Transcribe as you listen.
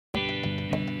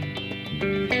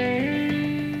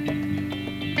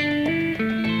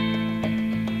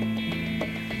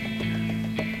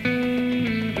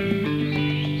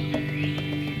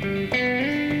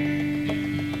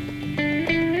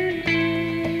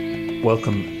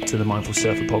Welcome to the Mindful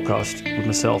Surfer podcast with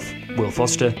myself, Will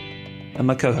Foster, and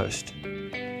my co-host,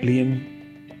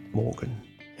 Liam Morgan.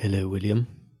 Hello, William.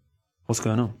 What's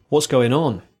going on? What's going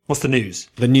on? What's the news?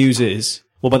 The news is,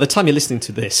 well, by the time you're listening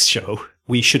to this show,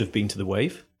 we should have been to the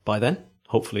Wave by then,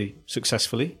 hopefully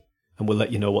successfully, and we'll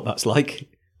let you know what that's like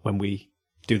when we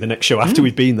do the next show after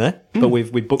we've been there. But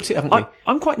we've booked it, haven't we?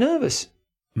 I'm quite nervous.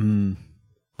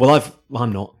 Well,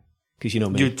 I'm not, because you know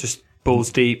me. You're just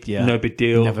balls deep, no big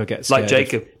deal. Never get scared. Like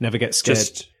Jacob. Never get scared.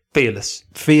 Just fearless.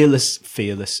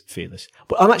 Fearless.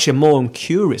 But I'm actually more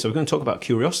curious. We're going to talk about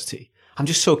curiosity. I'm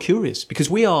just so curious because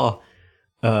we are...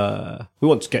 we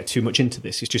won't get too much into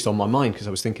this. It's just on my mind because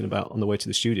I was thinking about on the way to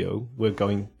the studio. We're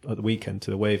going at the weekend to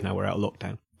the Wave now. We're out of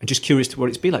lockdown. I'm just curious to what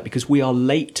it's been like because we are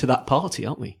late to that party,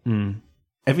 aren't we?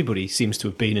 Everybody seems to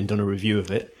have been and done a review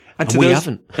of it, and we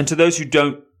haven't. And to those who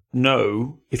don't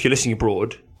know, if you're listening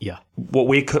abroad, what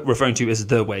we're referring to as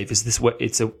the Wave is this.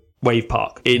 It's a wave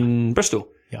park in Bristol.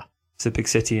 Yeah, it's a big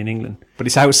city in England, but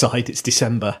it's outside. It's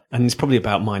December, and it's probably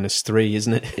about -3,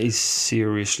 isn't it? It's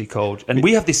seriously cold, and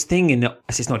we have this thing in.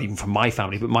 It's not even from my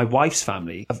family, but my wife's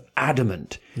family of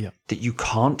adamant that you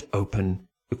can't open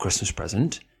a Christmas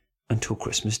present until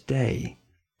Christmas Day,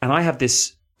 and I have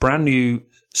this brand new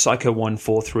Psycho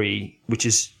 143, which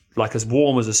is like as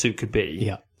warm as a suit could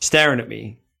be, staring at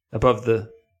me above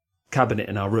the cabinet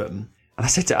in our room. And I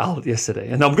said to Al yesterday,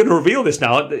 and I'm going to reveal this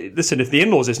now. Listen, if the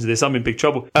in-laws listen to this, I'm in big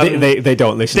trouble. They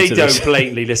don't listen to this. They don't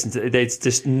blatantly listen to it. It's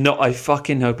just not, I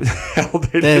fucking hope hell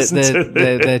they listen to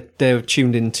it. They're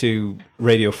tuned into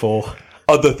Radio 4.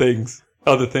 Other things.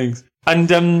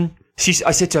 And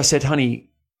I said to her, I said, honey,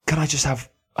 can I just have,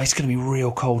 it's going to be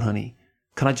real cold, honey.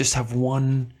 Can I just have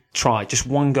one try, just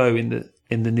one go in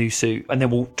the new suit, and then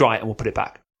we'll dry it and we'll put it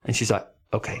back? And she's like,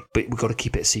 okay, but we've got to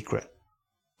keep it a secret.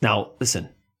 Now, listen,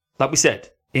 like we said,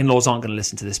 in-laws aren't going to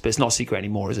listen to this, but it's not a secret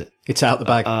anymore, is it? It's out the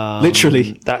bag.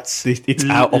 Literally. It's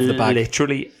out of the bag.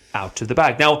 Literally out of the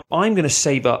bag. Now, I'm going to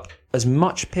save up as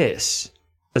much piss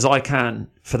as I can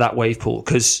for that wave pool,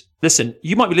 because, listen,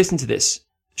 you might be listening to this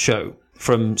show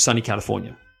from sunny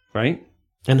California, right?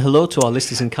 And hello to our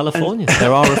listeners in California.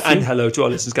 There are a few. And hello to our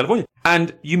listeners in California.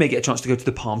 And you may get a chance to go to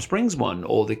the Palm Springs one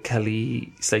or the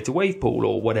Kelly Slater Wave Pool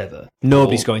or whatever.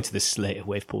 Nobody's going to the Slater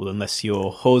Wave Pool unless you're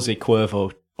Jose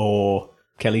Cuervo or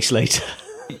Kelly Slater.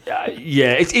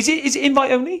 Yeah. Is it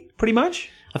invite only, pretty much?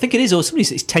 I think it is. Or somebody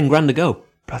said it's 10 grand to go.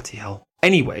 Bloody hell.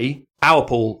 Anyway, our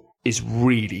pool is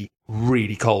really,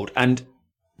 really cold. And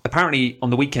apparently on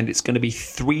the weekend it's going to be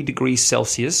 3 degrees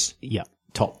Celsius. Yeah,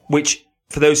 top. Which...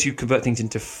 for those who convert things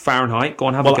into Fahrenheit, go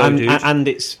on, have a go, dude. And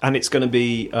it's going to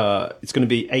be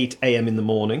 8 a.m. in the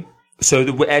morning. So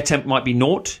the air temp might be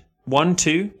 0, 1,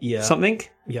 2, something.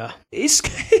 Yeah, it's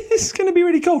going to be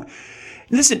really cold.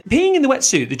 Listen, peeing in the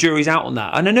wetsuit, the jury's out on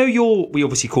that. And I know we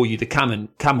obviously call you the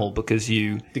camel because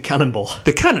you the cannonball.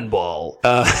 The cannonball.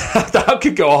 That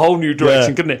could go a whole new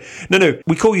direction, couldn't it? No,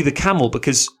 we call you the camel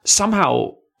because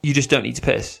somehow you just don't need to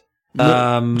piss.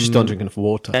 No, just don't drink enough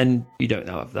water. And you don't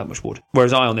have that much water.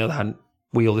 Whereas I, on the other hand,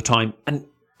 wee all the time. And,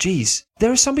 geez,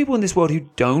 there are some people in this world who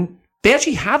don't. They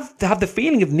actually have the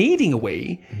feeling of needing a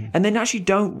wee, and then actually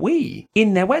don't wee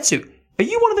in their wetsuit. Are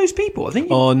you one of those people? I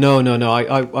think. Oh, no.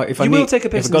 If I will take a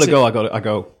piss. If I've got to go, I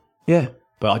go. Yeah.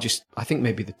 But I think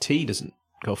maybe the tea doesn't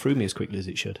go through me as quickly as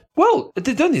it should. Well, I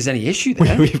don't think there's any issue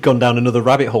there. We've gone down another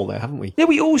rabbit hole there, haven't we? Yeah,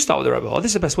 we always start with the rabbit hole.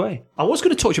 This is the best way. I was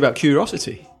going to talk to you about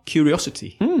curiosity.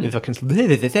 If I can say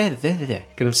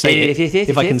it.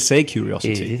 If I can say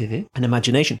curiosity and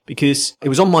imagination. Because it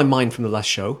was on my mind from the last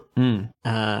show,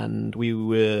 and we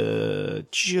were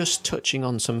just touching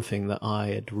on something that I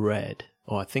had read,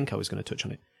 or I think I was going to touch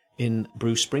on it, in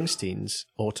Bruce Springsteen's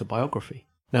autobiography.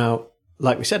 Now,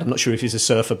 like we said, I'm not sure if he's a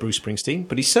surfer, Bruce Springsteen,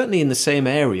 but he's certainly in the same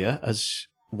area as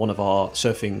one of our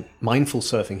mindful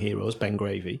surfing heroes, Ben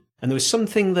Gravy. And there was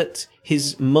something that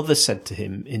his mother said to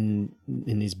him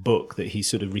in his book that he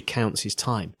sort of recounts his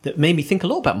time that made me think a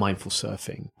lot about mindful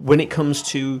surfing when it comes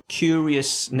to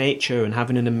curious nature and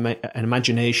having an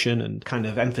imagination and kind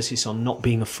of emphasis on not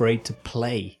being afraid to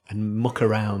play and muck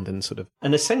around and sort of...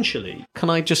 And essentially,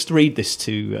 can I just read this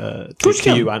to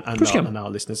you and our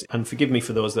listeners? And forgive me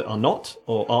for those that are not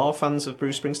or are fans of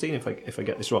Bruce Springsteen if I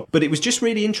get this wrong. But it was just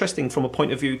really interesting from a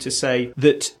point of view to say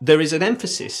that there is an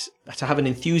emphasis to have an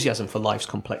enthusiasm for life's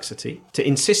complexity, to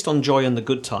insist on joy and the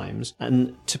good times,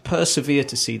 and to persevere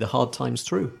to see the hard times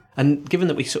through. And given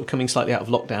that we're sort of coming slightly out of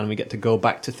lockdown and we get to go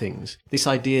back to things, this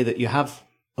idea that you have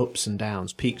ups and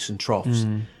downs, peaks and troughs,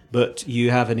 but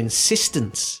you have an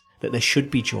insistence that there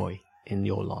should be joy in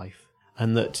your life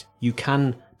and that you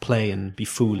can play and be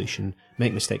foolish and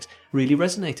make mistakes really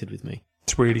resonated with me.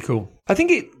 It's really cool. I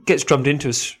think it gets drummed into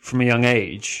us from a young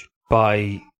age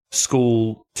by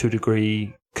school to a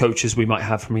degree, coaches we might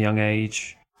have from a young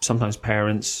age, sometimes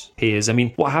parents, peers. I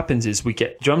mean, what happens is we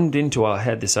get drummed into our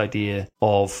head this idea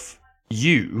of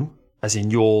you, as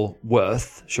in your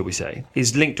worth, shall we say,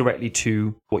 is linked directly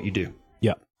to what you do.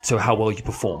 Yeah. So how well you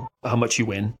perform, how much you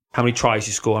win, how many tries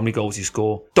you score, how many goals you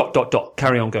score, ...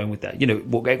 Carry on going with that. You know,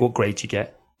 what grades you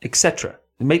get, etc.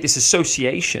 And make this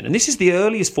association. And this is the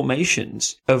earliest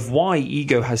formations of why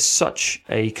ego has such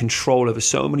a control over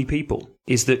so many people,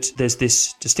 is that there's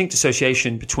this distinct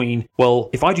association between,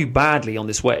 well, if I do badly on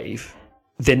this wave,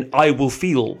 then I will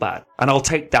feel bad and I'll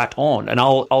take that on and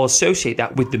I'll associate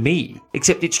that with the me,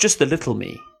 except it's just the little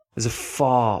me. There's a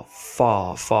far,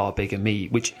 far, far bigger me,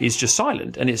 which is just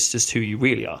silent and it's just who you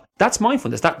really are. That's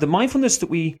mindfulness. The mindfulness that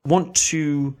we want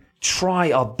to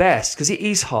try our best, because it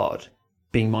is hard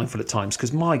being mindful at times,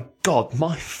 because my God,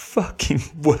 my fucking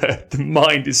word, the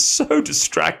mind is so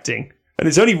distracting. And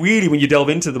it's only really when you delve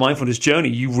into the mindfulness journey,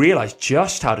 you realize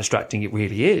just how distracting it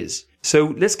really is.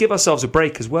 So let's give ourselves a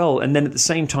break as well. And then at the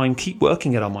same time, keep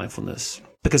working at our mindfulness.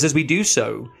 Because as we do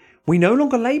so, we no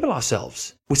longer label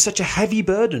ourselves with such a heavy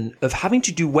burden of having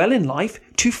to do well in life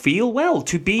to feel well,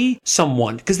 to be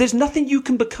someone. Because there's nothing you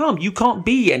can become. You can't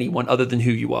be anyone other than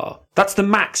who you are. That's the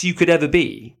max you could ever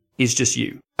be, is just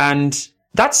you. And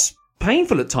that's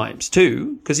painful at times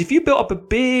too, because if you built up a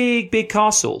big, big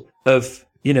castle of,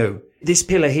 you know, this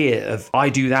pillar here of I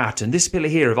do that, and this pillar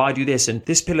here of I do this, and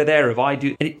this pillar there of I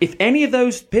do, and if any of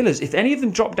those pillars, if any of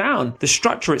them drop down, the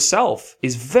structure itself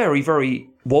is very, very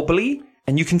wobbly,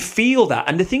 and you can feel that.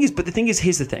 And the thing is,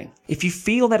 here's the thing. If you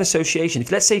feel that association,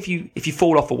 let's say if you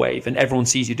fall off a wave and everyone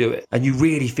sees you do it, and you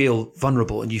really feel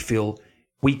vulnerable and you feel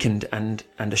weakened and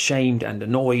ashamed and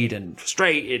annoyed and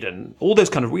frustrated and all those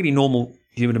kind of really normal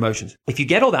human emotions. If you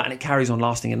get all that and it carries on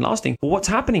lasting, well, what's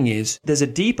happening is there's a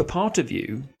deeper part of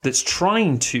you that's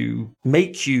trying to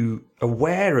make you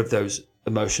aware of those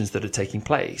emotions that are taking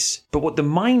place. But what the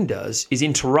mind does is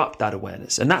interrupt that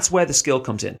awareness. And that's where the skill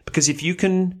comes in. Because if you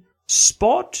can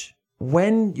spot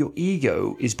when your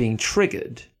ego is being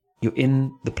triggered, you're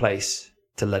in the place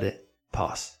to let it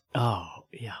pass. Oh,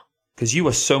 yeah. Because you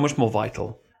are so much more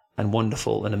vital and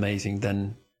wonderful and amazing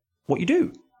than what you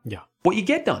do. Yeah. What you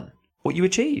get done. What you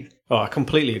achieve. Oh, I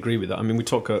completely agree with that. I mean, we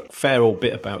talk a fair old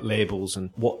bit about labels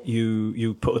and what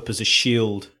you put up as a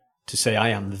shield to say, I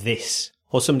am this.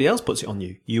 Or somebody else puts it on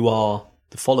you. You are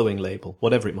the following label,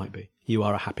 whatever it might be. You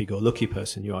are a happy-go-lucky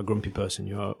person. You are a grumpy person.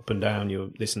 You are up and down. You're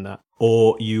this and that.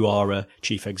 Or you are a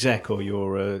chief exec, or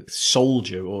you're a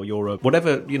soldier, or you're a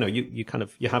whatever, you know, you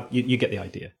get the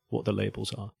idea what the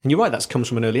labels are. And you're right, that comes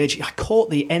from an early age. I caught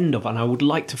the end of, and I would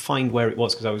like to find where it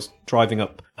was because I was driving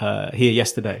up here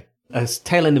yesterday. A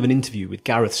tail end of an interview with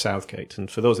Gareth Southgate.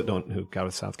 And for those that don't know who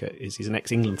Gareth Southgate is, he's an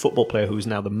ex-England football player who is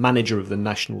now the manager of the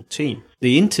national team.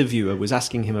 The interviewer was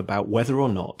asking him about whether or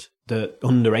not the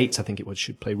under-8s, I think it was,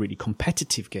 should play really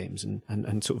competitive games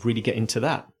and sort of really get into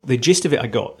that. The gist of it I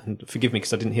got, and forgive me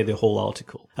because I didn't hear the whole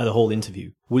article, the whole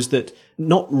interview, was that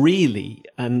not really,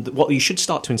 and what you should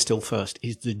start to instill first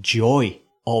is the joy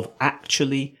of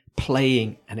actually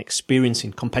playing and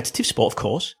experiencing competitive sport, of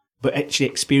course, but actually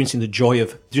experiencing the joy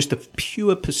of just the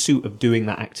pure pursuit of doing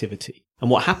that activity. And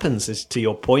what happens is, to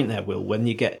your point there, Will, when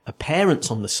you get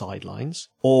parents on the sidelines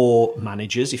or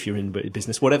managers, if you're in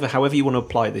business, however you want to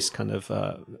apply this kind of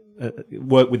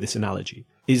work with this analogy,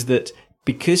 is that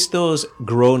because those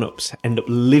grown-ups end up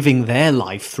living their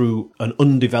life through an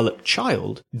undeveloped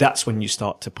child, that's when you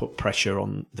start to put pressure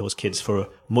on those kids for a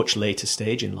much later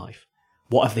stage in life.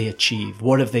 What have they achieved?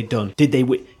 What have they done? Did they,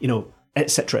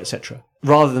 etc., etc.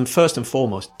 Rather than first and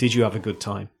foremost, did you have a good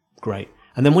time? Great.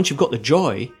 And then once you've got the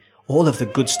joy, all of the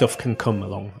good stuff can come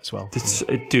along as well.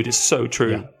 Dude, it's so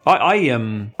true. Yeah. I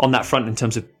am on that front in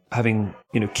terms of having,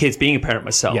 kids, being a parent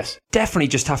myself. Yes. Definitely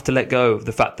just have to let go of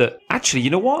the fact that, actually, you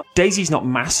know what? Daisy's not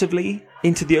massively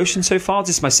into the ocean so far.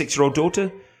 This is my 6-year-old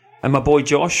daughter. And my boy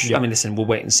Josh, yeah. I mean, listen, we'll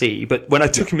wait and see. But when I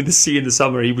took him in the sea in the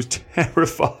summer, he was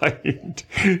terrified.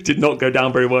 Did not go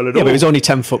down very well at all. Yeah, but it was only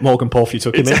 10-foot Morgan Porth you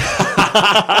took him in.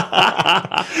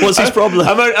 What's his problem?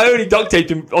 I only duct taped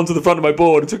him onto the front of my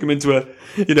board and took him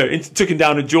took him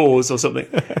down in Jaws or something.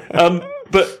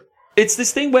 But it's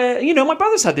this thing where, my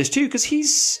brother's had this too, because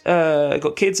he's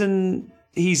got kids and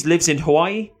he lives in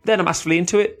Hawaii. They're not massively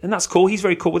into it, and that's cool. He's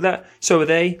very cool with that. So are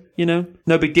they, no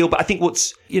big deal. But I think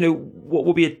what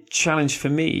will be a challenge for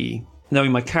me,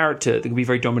 knowing my character, that can be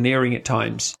very domineering at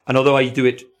times. And although I do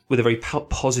it with a very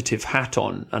positive hat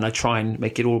on, and I try and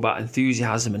make it all about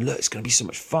enthusiasm and look, it's going to be so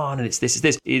much fun, and it's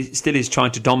this. It still is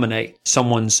trying to dominate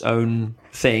someone's own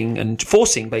thing and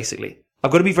forcing, basically.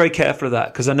 I've got to be very careful of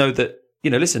that, because I know that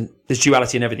listen, there's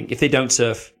duality in everything. If they don't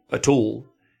surf at all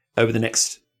over the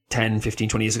next 10, 15,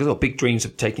 20 years, I've got big dreams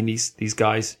of taking these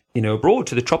guys, abroad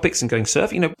to the tropics and going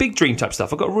surfing, big dream type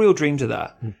stuff. I've got real dreams of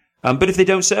that. But if they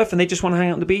don't surf and they just want to hang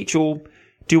out on the beach or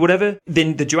do whatever,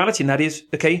 then the duality in that is,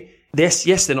 okay,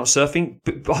 yes, they're not surfing,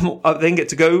 but I then get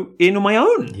to go in on my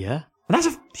own. Yeah. And that's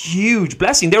a huge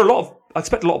blessing. I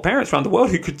expect a lot of parents around the world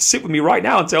who could sit with me right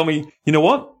now and tell me, you know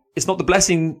what? It's not the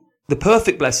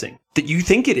perfect blessing that you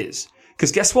think it is.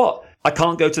 Because guess what? I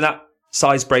can't go to that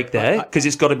size break there because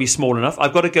it's got to be small enough.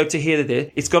 I've got to go to here to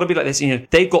there. It's got to be like this.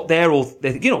 They've got their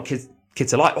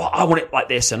kids are like, oh, I want it like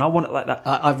this and I want it like that.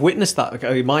 I've witnessed that.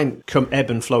 Okay, mine come ebb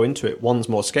and flow into it. One's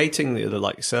more skating, the other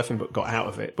like surfing, but got out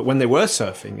of it. But when they were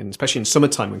surfing, and especially in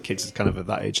summertime when kids kind of at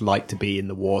that age like to be in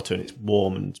the water and it's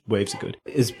warm and waves are good,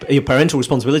 it's your parental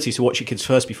responsibility to watch your kids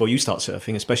first before you start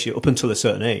surfing, especially up until a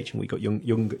certain age. And we got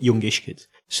youngish kids.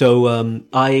 So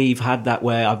I've had that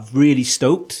where I've really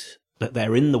stoked that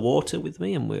they're in the water with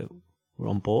me and we're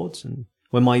on boards. And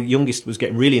when my youngest was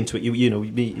getting really into it,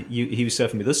 he was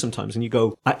surfing with us sometimes, and you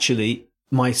go, actually,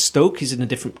 my stoke is in a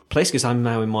different place because I'm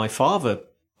now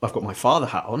I've got my father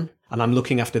hat on, and I'm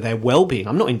looking after their well-being.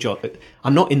 I'm not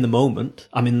in the moment.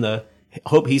 I'm in the,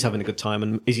 hope he's having a good time,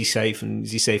 and is he safe, and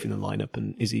is he safe in the lineup,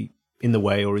 and is he in the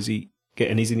way, or is he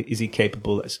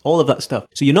capable? That's all of that stuff.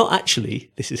 So you're not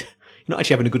actually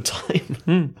having a good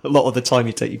time. A lot of the time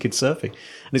you take your kids surfing.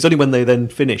 And it's only when they then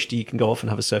finished, you can go off and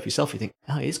have a surf yourself. You think,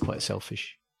 it is quite a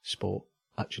selfish sport,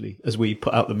 actually, as we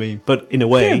put out the meme. But in a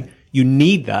way, you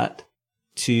need that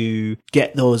to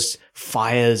get those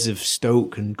fires of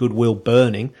stoke and goodwill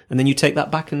burning. And then you take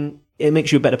that back and it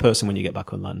makes you a better person when you get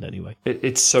back on land anyway.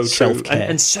 It's so true.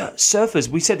 And surfers,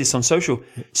 we said this on social,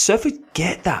 surfers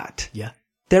get that. Yeah.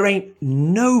 There ain't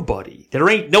nobody.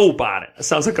 It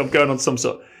sounds like I'm going on some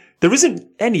sort. There isn't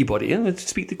anybody, and to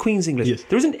speak the Queen's English, yes.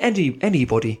 There isn't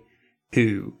anybody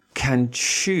who can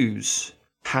choose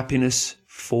happiness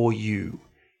for you.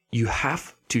 You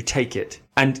have to take it.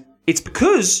 And it's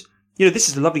because, this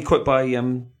is a lovely quote by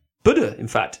Buddha, in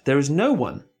fact. There is no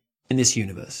one in this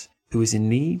universe who is in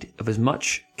need of as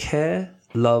much care,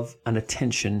 love, and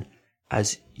attention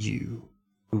as you.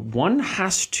 One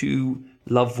has to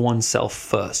love oneself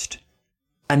first.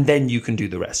 And then you can do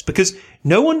the rest. Because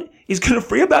no one is going to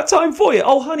free up that time for you.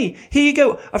 Oh, honey, here you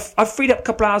go. I've freed up a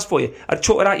couple of hours for you. I've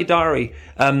sorted out your diary.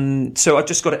 So I've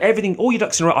just got everything, all your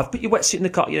ducks in a row. I've put your wetsuit in the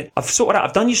car. I've sorted out.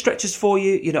 I've done your stretches for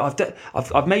you.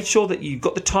 I've made sure that you've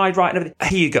got the tide right and everything.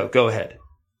 Here you go. Go ahead.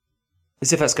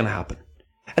 As if that's going to happen.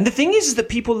 And the thing is that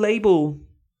people label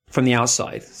from the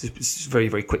outside. It's very,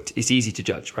 very quick. It's easy to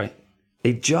judge, right?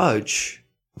 They judge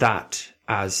that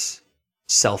as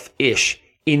selfish.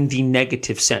 In the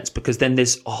negative sense, because then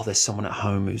there's someone at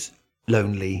home who's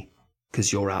lonely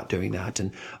because you're out doing that,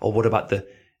 or what about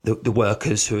the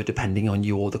workers who are depending on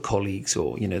you or the colleagues,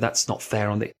 or that's not fair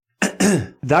on the.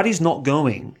 That is not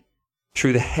going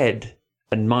through the head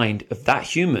and mind of that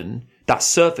human, that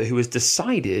surfer who has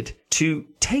decided to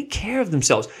take care of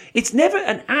themselves. It's never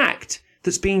an act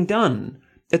that's being done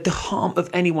at the harm of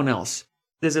anyone else.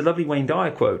 There's a lovely Wayne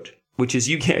Dyer quote, which is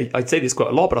I'd say this quite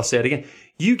a lot, but I'll say it again.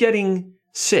 You getting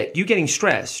sick, you getting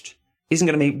stressed isn't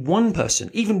going to make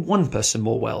even one person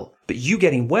more well. But you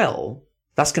getting well,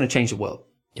 that's going to change the world.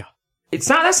 Yeah.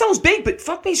 That sounds big, but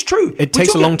fuck me, it's true. It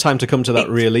takes a long time to come to that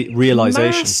realization.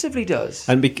 It massively does.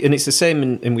 And it's the same,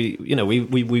 and we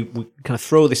kind of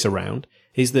throw this around,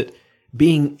 is that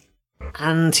being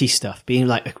anti-stuff, being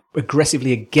like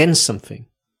aggressively against something,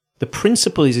 the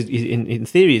principle is in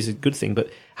theory is a good thing, but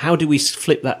how do we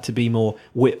flip that to be more,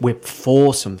 we're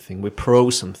for something, we're pro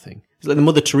something? It's like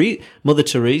Mother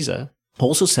Teresa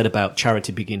also said about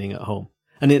charity beginning at home.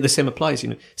 And the same applies,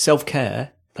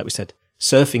 self-care, like we said,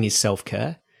 surfing is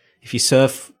self-care. If you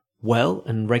surf well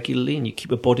and regularly and you keep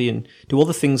your body and do all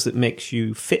the things that makes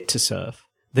you fit to surf,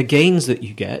 the gains that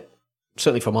you get,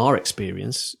 certainly from our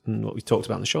experience and what we talked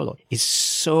about on the show a lot, is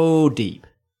so deep.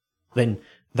 Then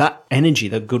that energy,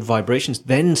 the good vibrations,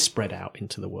 then spread out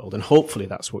into the world. And hopefully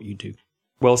that's what you do.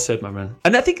 Well said, my man.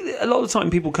 And I think a lot of the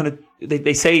time people kind of,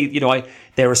 they say,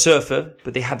 they're a surfer,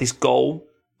 but they have this goal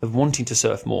of wanting to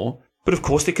surf more. But of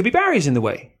course, there could be barriers in the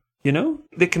way.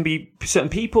 There can be certain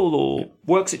people or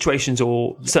work situations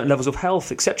or certain levels of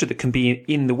health, etc., that can be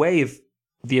in the way of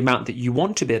the amount that you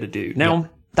want to be able to do. Now,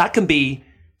 that can be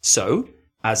so,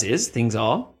 as is, things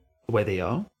are the way they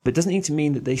are, but it doesn't need to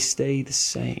mean that they stay the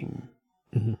same.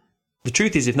 Mm-hmm. The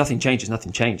truth is, if nothing changes,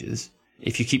 nothing changes.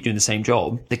 If you keep doing the same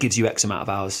job that gives you X amount of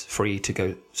hours free to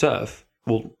go surf,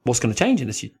 well, what's going to change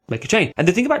unless you make a change? And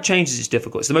the thing about change is it's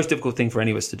difficult. It's the most difficult thing for any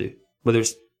of us to do, whether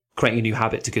it's creating a new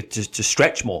habit to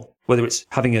stretch more, whether it's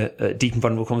having a deep and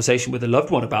vulnerable conversation with a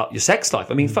loved one about your sex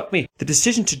life. I mean, fuck me. The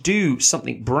decision to do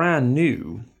something brand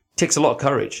new takes a lot of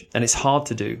courage, and it's hard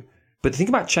to do. But the thing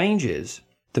about change is,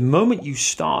 the moment you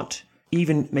start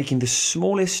even making the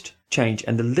smallest change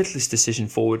and the littlest decision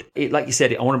forward, like you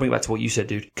said, I want to bring it back to what you said,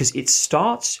 dude, because it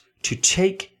starts to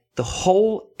take the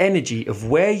whole energy of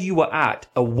where you were at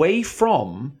away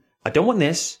from, I don't want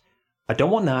this, I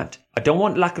don't want that, I don't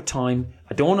want lack of time,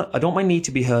 I don't want my knee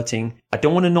to be hurting, I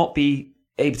don't want to not be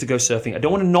able to go surfing, I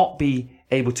don't want to not be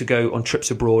able to go on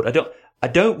trips abroad, I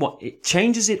don't want, it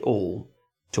changes it all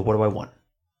to what do I want?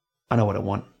 I know what I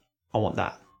want. I want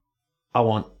that. I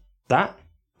want that,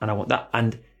 and I want that.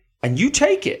 And you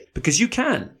take it because you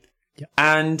can. Yeah.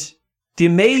 And the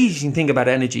amazing thing about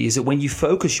energy is that when you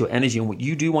focus your energy on what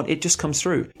you do want, it just comes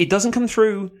through. It doesn't come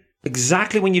through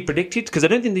exactly when you predicted, because I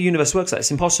don't think the universe works like that.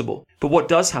 It's impossible. But what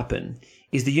does happen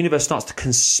is the universe starts to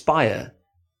conspire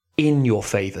in your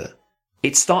favor.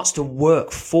 It starts to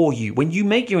work for you. When you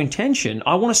make your intention,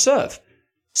 I want to surf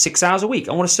 6 hours a week.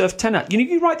 I want to surf 10 hours.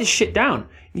 You write this shit down.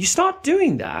 You start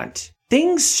doing that,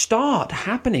 things start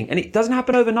happening. And it doesn't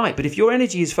happen overnight. But if your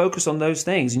energy is focused on those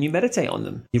things and you meditate on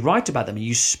them, you write about them and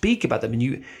you speak about them and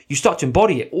you start to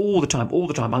embody it all the time.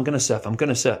 I'm going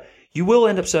to surf. You will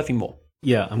end up surfing more.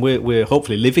 Yeah. And we're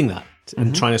hopefully living that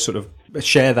and trying to sort of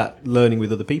share that learning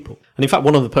with other people. And in fact,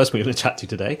 one other person we're going to chat to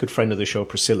today, good friend of the show,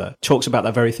 Priscila, talks about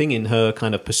that very thing in her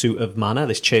kind of pursuit of mana,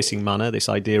 this chasing mana, this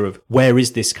idea of where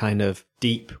is this kind of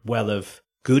deep well of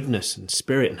goodness and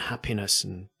spirit and happiness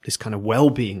and this kind of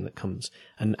well-being that comes,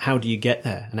 and how do you get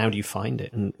there and how do you find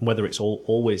it, and whether it's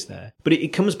always there. But it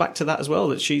comes back to that as well,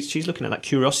 that she's looking at that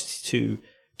curiosity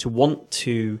to want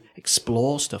to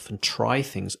explore stuff and try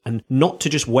things, and not to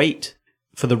just wait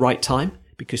for the right time,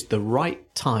 because the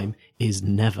right time is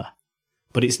never.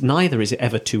 But it's neither is it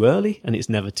ever too early and it's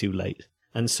never too late.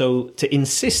 And so to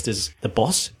insist, as the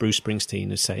boss, Bruce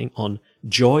Springsteen, is saying, on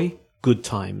joy, good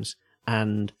times,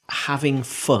 and having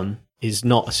fun is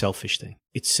not a selfish thing.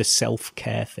 It's a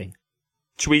self-care thing.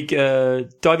 Should we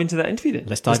dive into that interview then?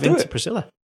 Let's dive into Priscila.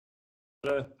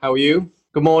 Hello. How are you?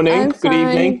 Good morning. I'm good fine.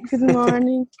 Evening. Good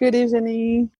morning. Good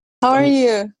evening. How are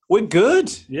you? We're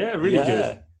good. Yeah, really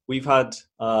good. We've had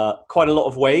quite a lot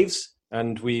of waves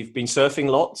and we've been surfing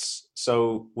lots.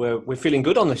 So we're feeling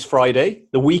good on this Friday.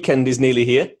 The weekend is nearly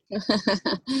here.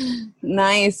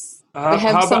 Nice. We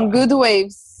have some good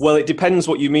waves. Well, it depends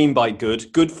what you mean by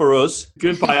good. Good for us.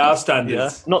 Good by our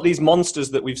standards. Not these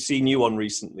monsters that we've seen you on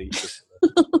recently.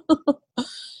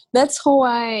 That's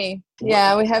Hawaii.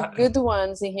 Yeah, we have good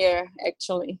ones in here,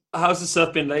 actually. How's the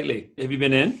surf been lately? Have you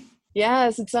been in?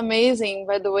 Yes, it's amazing.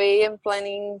 By the way, I'm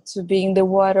planning to be in the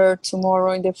water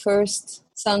tomorrow in the first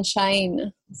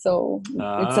sunshine. So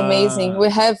it's amazing. We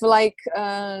have like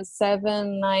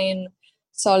 7-9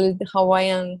 solid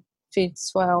Hawaiian feet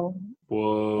swell.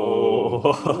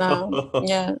 Whoa.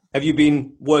 Yeah. Have you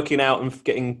been working out and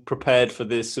getting prepared for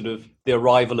this sort of the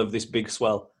arrival of this big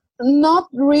swell? Not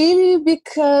really,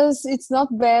 because it's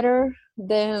not better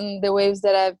than the waves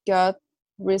that I've got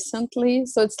recently.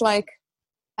 So it's like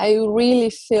I really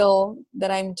feel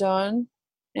that I'm done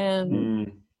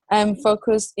and I'm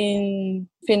focused in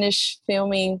finish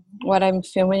filming what I'm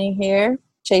filming here,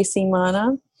 Chasing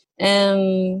Mana,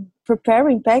 and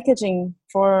preparing packaging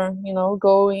for,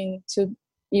 going to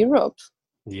Europe.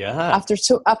 Yeah. After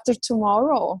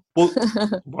tomorrow. Well,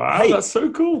 wow, hey, that's so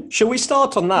cool. Shall we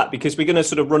start on that? Because we're going to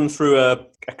sort of run through a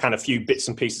kind of few bits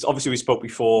and pieces. Obviously, we spoke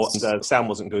before and the sound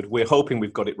wasn't good. We're hoping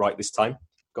we've got it right this time.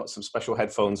 Got some special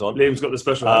headphones on. Liam's got the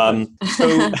special headphones.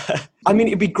 So, I mean,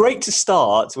 it'd be great to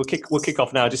start. We'll kick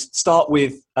off now. Just start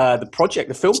with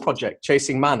the film project,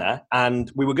 Chasing Mana. And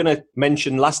we were going to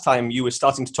mention last time you were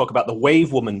starting to talk about the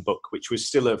Wave Woman book, which was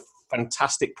still a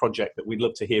fantastic project that we'd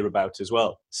love to hear about as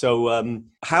well. So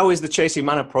how is the Chasing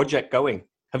Mana project going?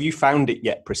 Have you found it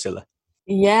yet, Priscila?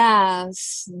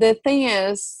 Yes. The thing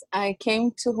is, I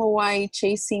came to Hawaii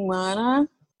chasing Mana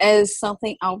as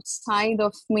something outside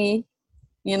of me.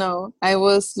 I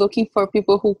was looking for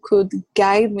people who could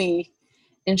guide me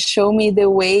and show me the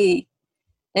way.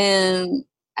 And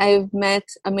I've met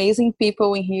amazing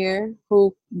people in here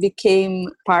who became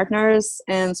partners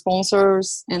and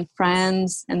sponsors and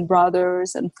friends and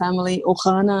brothers and family,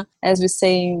 ohana, as we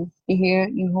say in here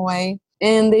in Hawaii.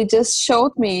 And they just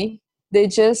showed me, they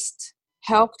just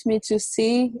helped me to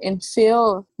see and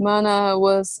feel Mana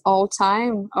was all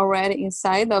time already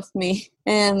inside of me.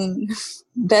 And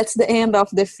that's the end of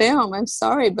the film. I'm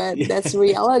sorry, but that's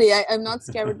reality. I'm not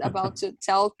scared about to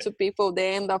tell to people the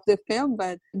end of the film,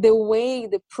 but the way,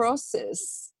 the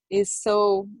process is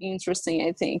so interesting.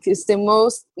 I think it's the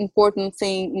most important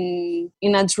thing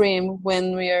in a dream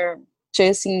when we are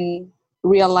chasing,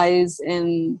 realize,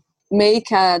 and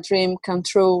make a dream come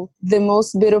true. The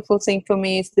most beautiful thing for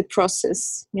me is the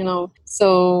process,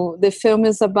 So the film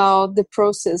is about the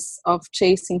process of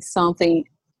chasing something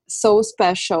so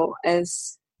special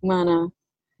as mana.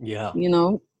 Yeah.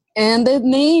 And the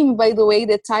name, by the way,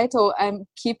 the title, I'm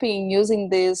keeping using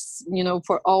this,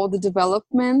 for all the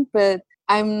development, but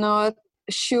I'm not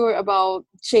sure about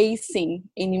chasing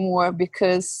anymore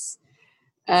because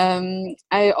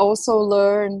I also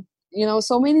learned,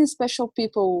 so many special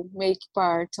people make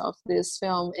part of this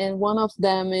film. And one of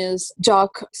them is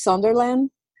Jock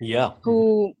Sunderland,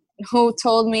 who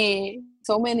told me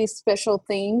so many special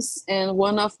things. And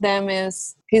one of them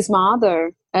is his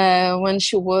mother, when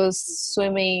she was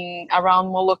swimming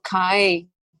around Molokai,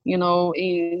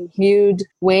 in huge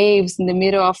waves in the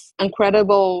middle of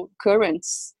incredible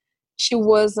currents. She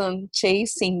wasn't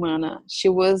chasing mana. She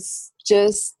was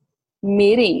just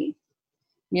meeting,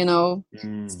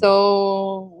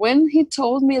 So when he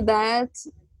told me that,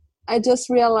 I just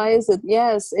realized that,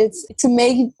 yes, it's to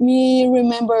make me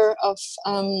remember of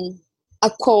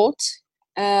a quote.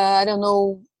 I don't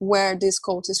know where this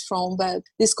quote is from, but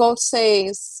this quote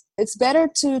says, it's better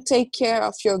to take care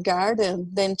of your garden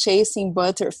than chasing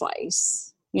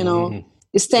butterflies.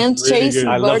 Stand chasing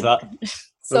I love that.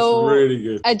 So that's really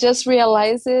good. I just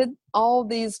realized it. All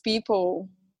these people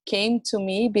came to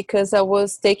me because I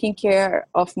was taking care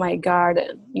of my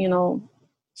garden,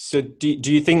 So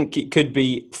do you think it could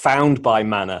be found by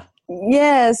mana?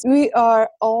 Yes, we are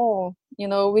all,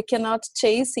 we cannot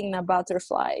chasing a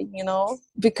butterfly,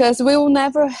 because we will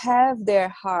never have their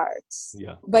hearts.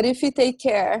 Yeah. But if we take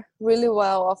care really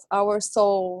well of our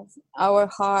soul, our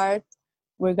heart,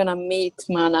 we're going to meet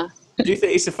mana. Do you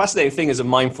think it's a fascinating thing as a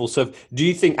mindful surf? Do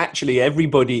you think actually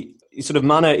everybody, sort of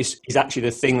mana is actually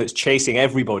the thing that's chasing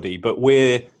everybody, but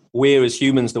we're as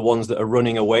humans the ones that are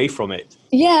running away from it?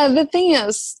 Yeah, the thing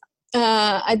is,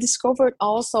 I discovered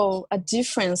also a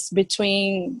difference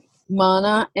between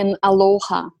mana and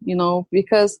aloha,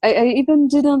 because I even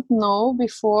didn't know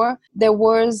before there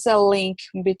was a link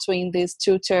between these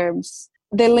two terms.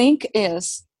 The link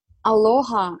is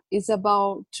aloha is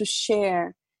about to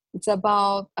share. It's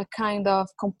about a kind of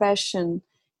compassion.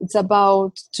 It's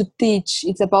about to teach.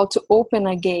 It's about to open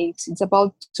a gate. It's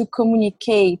about to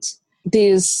communicate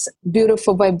this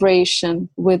beautiful vibration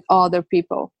with other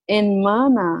people. And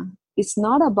mana, it's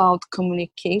not about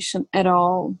communication at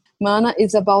all. Mana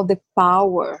is about the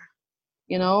power.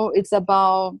 It's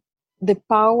about the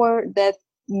power that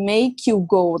make you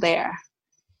go there.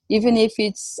 Even if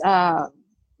it's a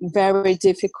very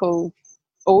difficult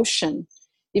ocean,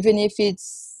 even if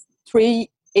it's 3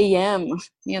 a.m.,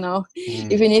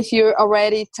 even if you're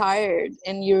already tired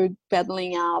and you're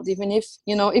paddling out, even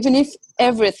if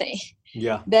everything,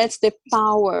 that's the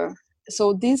power.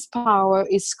 So this power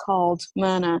is called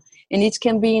mana, and it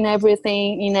can be in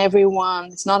everything, in everyone.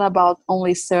 It's not about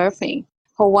only surfing.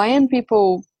 Hawaiian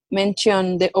people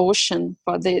mention the ocean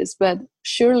for this, but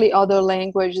surely other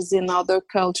languages and other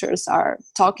cultures are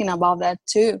talking about that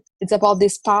too. It's about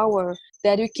this power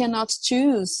that you cannot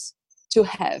choose to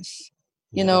have.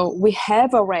 We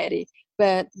have already,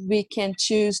 but we can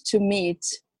choose to meet,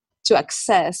 to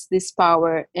access this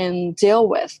power and deal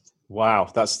with.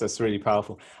 Wow, that's really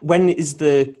powerful. When is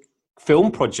the film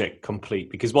project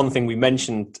complete? Because one thing we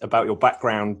mentioned about your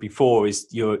background before is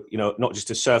you're, not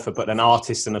just a surfer, but an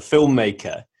artist and a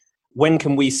filmmaker. When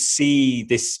can we see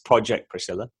this project,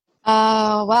 Priscila?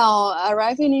 Well,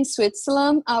 arriving in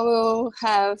Switzerland, I will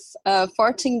have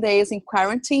 14 days in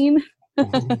quarantine.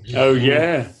 Oh,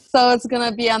 yeah. So it's going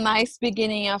to be a nice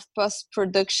beginning of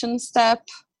post-production step.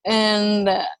 And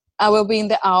I will be in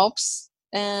the Alps.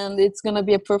 And it's going to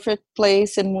be a perfect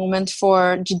place and moment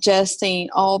for digesting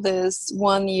all this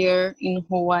 1 year in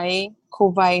Hawaii,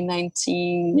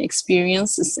 COVID-19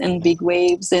 experiences and big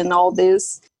waves and all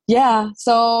this. Yeah,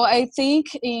 so I think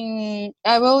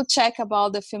I will check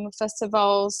about the film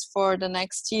festivals for the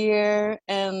next year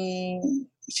and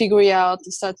figure out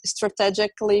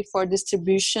strategically for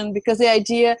distribution, because the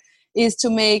idea is to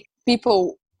make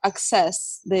people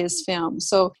access this film.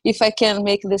 So if I can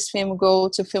make this film go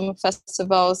to film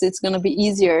festivals, it's going to be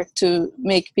easier to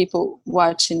make people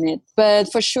watching it.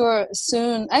 But for sure,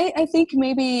 soon, I think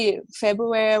maybe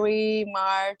February,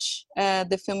 March,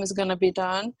 the film is going to be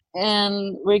done.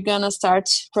 And we're going to start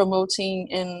promoting,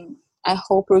 and I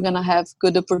hope we're going to have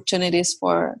good opportunities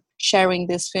for sharing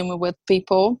this film with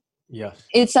people. Yes.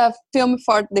 It's a film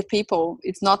for the people.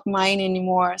 It's not mine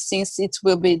anymore, since it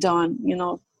will be done,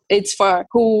 It's for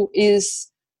who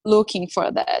is looking for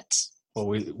that. Well,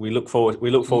 we look forward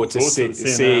to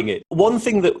seeing it. One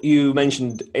thing that you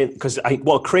mentioned, because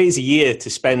what a crazy year to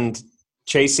spend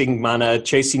chasing mana,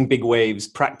 chasing big waves,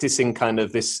 practicing kind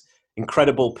of this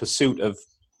incredible pursuit of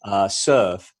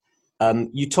surf.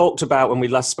 You talked about, when we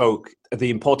last spoke, the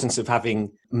importance of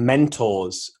having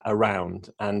mentors around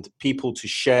and people to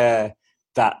share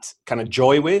that kind of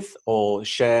joy with, or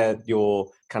share your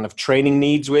kind of training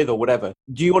needs with, or whatever.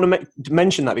 Do you want to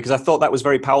mention that? Because I thought that was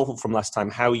very powerful from last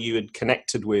time, how you had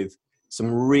connected with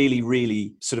some really,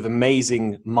 really sort of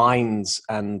amazing minds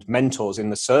and mentors in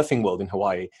the surfing world in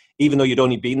Hawaii, even though you'd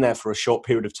only been there for a short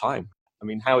period of time. I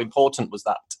mean, how important was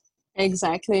that?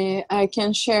 Exactly. I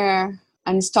can share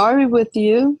a story with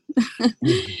you.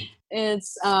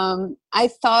 It's, I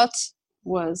thought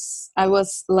I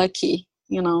was lucky,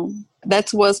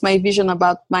 that was my vision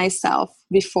about myself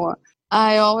before.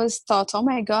 I always thought, oh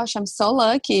my gosh, I'm so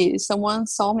lucky. Someone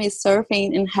saw me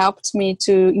surfing and helped me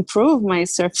to improve my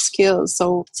surf skills.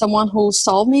 So someone who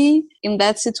saw me in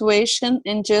that situation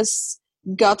and just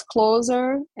got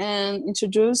closer and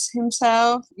introduced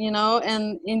himself,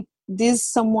 and this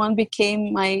someone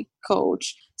became my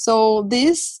coach. So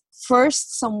this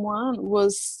first someone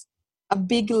was a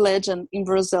big legend in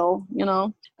Brazil,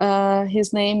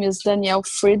 his name is Daniel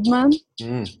Friedman.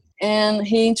 And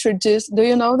he introduced, do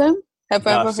you know them? Have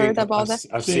you ever heard about that?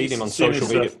 I've seen him on social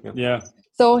media. Yeah.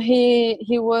 So he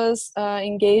was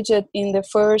engaged in the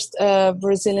first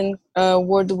Brazilian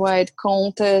worldwide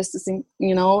contest.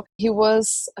 He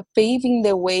was paving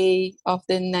the way of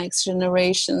the next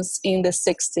generations in the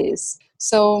 60s.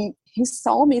 So he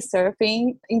saw me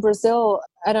surfing in Brazil.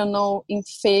 I don't know in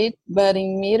feet, but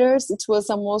in meters, it was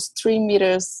almost 3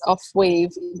 meters of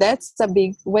wave. That's a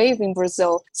big wave in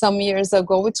Brazil. Some years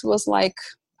ago, it was like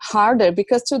harder,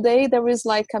 because today there is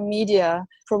like a media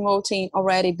promoting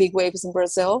already big waves in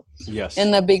Brazil. Yes.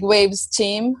 And a big waves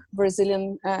team,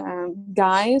 Brazilian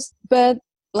guys. But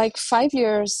like 4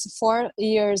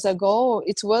 years ago,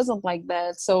 it wasn't like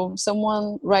that. So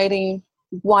someone riding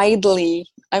widely,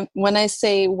 when I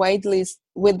say widely,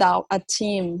 without a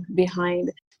team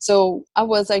behind. So I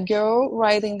was a girl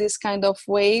riding this kind of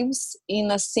waves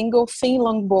in a single fin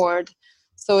longboard.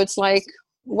 So it's like,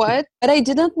 what? But I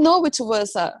didn't know it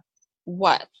was a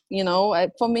what,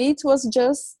 for me it was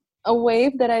just a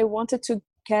wave that I wanted to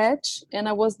catch, and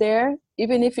I was there,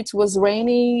 even if it was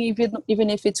raining, even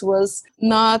if it was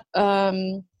not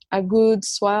a good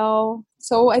swell.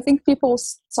 So I think people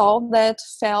saw that,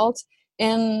 felt,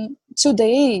 and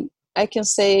today I can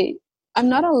say I'm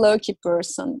not a lucky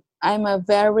person. I'm a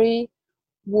very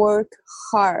work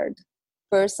hard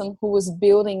person who is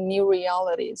building new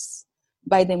realities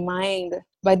by the mind,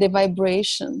 by the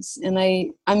vibrations. And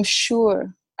I'm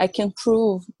sure I can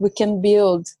prove we can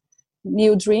build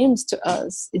new dreams to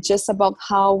us. It's just about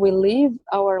how we live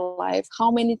our life,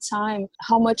 how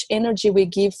much energy we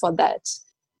give for that.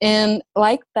 And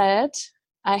like that,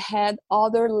 I had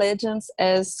other legends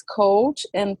as coach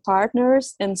and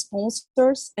partners and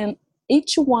sponsors, and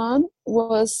each one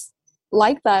was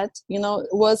like that,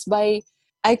 was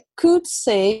I could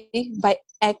say by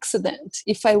accident,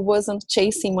 if I wasn't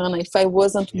chasing mana, if I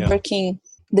wasn't working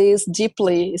this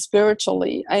deeply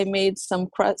spiritually. I made some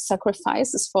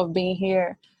sacrifices for being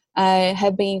here. I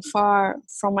have been far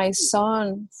from my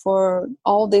son for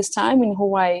all this time in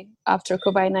Hawaii after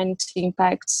COVID-19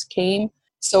 impacts came.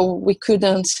 So we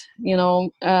couldn't,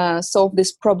 solve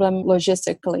this problem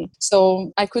logistically.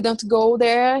 So I couldn't go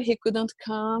there. He couldn't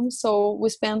come. So we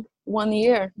spent 1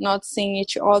 year not seeing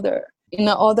each other. On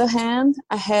the other hand,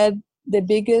 I had the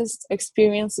biggest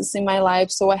experiences in my life.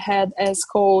 So I had as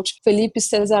coach Felipe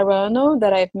Cesarano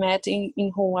that I've met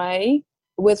in Hawaii.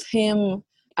 With him,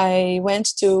 I went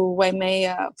to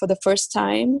Waimea for the first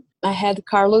time. I had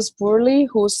Carlos Burley,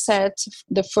 who set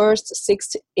the first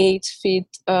 68 feet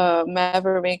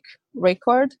Maverick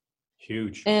record.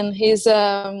 Huge. And he's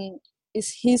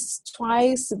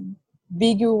twice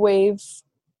big wave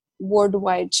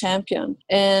worldwide champion.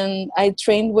 And I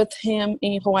trained with him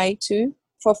in Hawaii too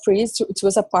for free. So it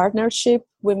was a partnership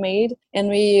we made, and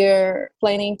we are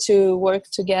planning to work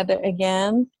together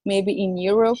again, maybe in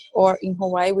Europe or in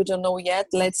Hawaii. We don't know yet.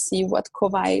 Let's see what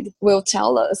COVID will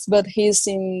tell us. But he's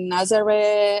in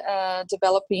Nazaré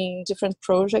developing different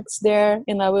projects there,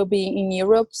 and I will be in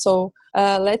Europe. So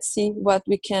let's see what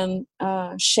we can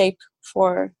shape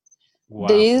for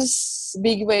this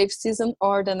big wave season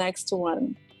or the next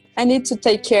one. I need to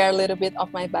take care a little bit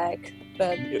of my back.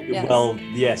 But yes. Well,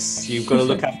 yes, you've got to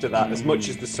look after that as much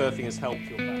as the surfing has helped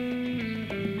your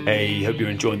back. Hey, hope you're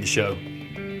enjoying the show.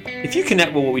 If you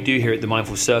connect with what we do here at The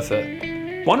Mindful Surfer,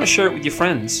 why not share it with your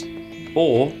friends?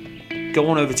 Or go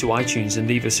on over to iTunes and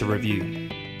leave us a review.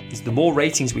 is the more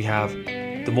ratings we have,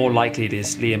 the more likely it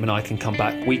is Liam and I can come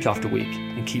back week after week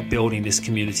and keep building this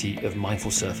community of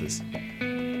mindful surfers.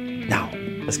 Now,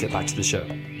 let's get back to the show.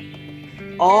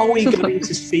 Are we going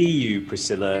to see you,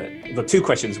 Priscila? I've got two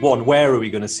questions. One, where are we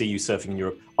going to see you surfing in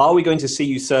Europe? Are we going to see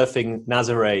you surfing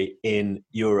Nazare in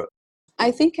Europe?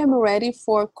 I think I'm ready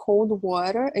for cold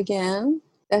water again.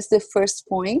 That's the first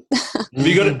point. Have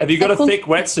you got a thick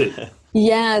wetsuit?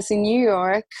 Yes, in New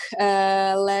York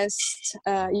last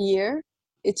year.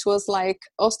 It was like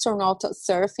astronaut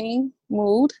surfing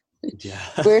mood. Yeah.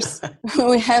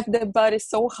 We have the body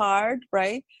so hard,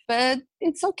 right? But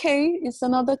it's okay. It's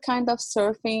another kind of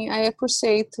surfing. I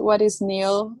appreciate what is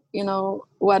new,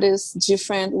 what is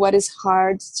different, what is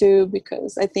hard too,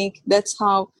 because I think that's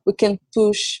how we can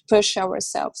push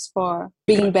ourselves for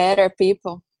being better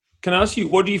people. Can I ask you,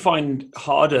 what do you find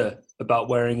harder about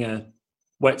wearing a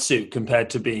wetsuit compared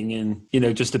to being in,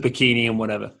 just a bikini and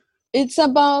whatever? It's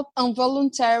about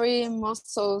involuntary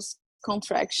muscles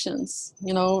contractions.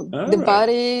 The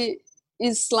body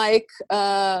is like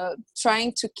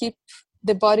trying to keep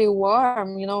the body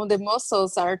warm. The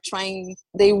muscles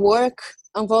they work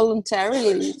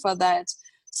involuntarily for that.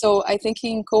 So I think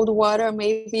in cold water,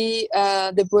 maybe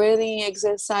the breathing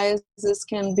exercises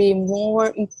can be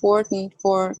more important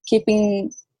for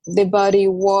keeping the body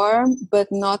warm, but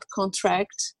not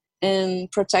contract and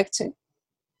protecting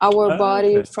our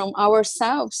body from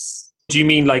ourselves. Do you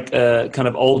mean like kind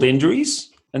of old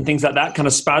injuries and things like that, kind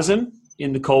of spasm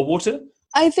in the cold water?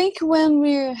 I think when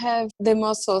we have the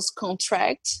muscles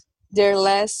contract, they're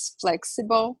less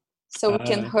flexible, so we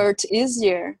can hurt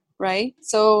easier, right?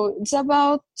 So it's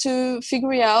about to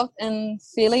figure out and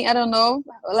feeling, I don't know,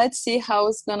 let's see how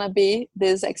it's going to be,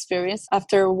 this experience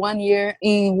after 1 year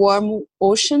in warm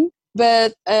ocean.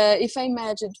 But if I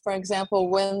imagine, for example,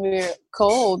 when we're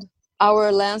cold,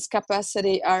 our lungs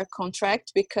capacity are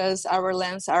contract because our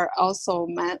lungs are also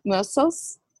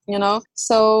muscles,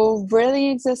 So breathing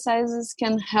exercises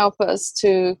can help us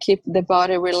to keep the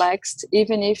body relaxed,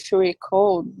 even if we're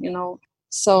cold,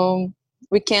 So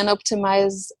we can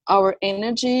optimize our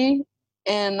energy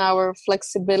and our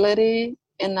flexibility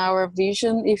and our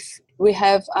vision if we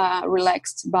have a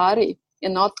relaxed body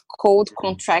and not cold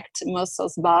contract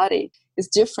muscles body. It's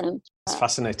different. It's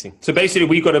fascinating. So basically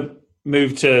we've got to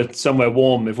move to somewhere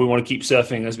warm if we want to keep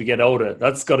surfing as we get older.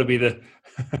 That's got to be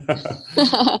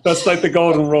that's like the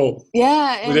golden rule.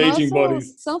 Yeah, with and aging also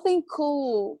bodies. Something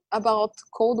cool about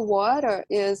cold water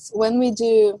is when we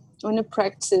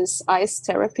practice ice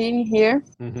therapy in here,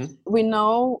 we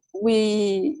know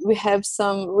we have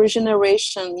some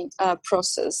regeneration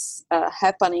process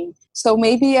happening. So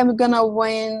maybe I'm gonna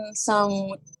win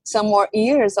some more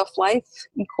years of life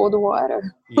in cold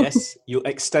water. Yes, you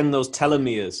extend those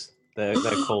telomeres. They're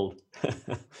called.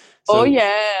 Oh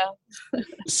yeah.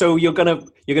 So you're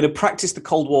gonna practice the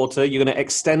cold water. You're gonna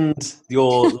extend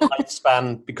your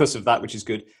lifespan because of that, which is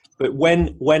good. But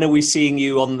when are we seeing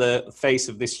you on the face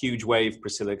of this huge wave,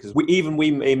 Priscila? Because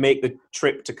we may make the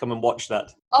trip to come and watch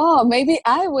that. Oh, maybe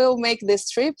I will make this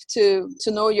trip to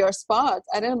know your spot.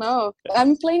 I don't know.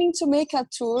 I'm planning to make a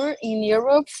tour in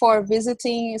Europe for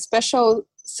visiting special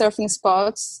surfing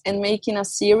spots and making a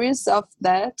series of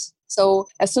that. So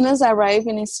as soon as I arrive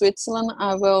in Switzerland,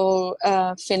 I will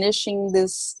finishing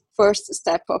this first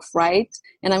step of ride,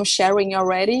 and I'm sharing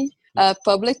already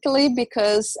publicly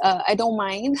because I don't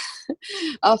mind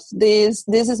of this.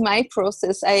 This is my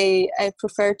process. I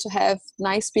prefer to have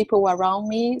nice people around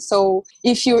me. So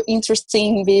if you're interested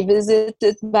in being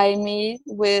visited by me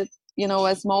with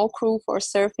a small crew for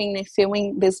surfing and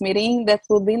filming this meeting, that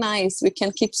would be nice. We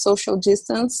can keep social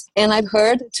distance. And I've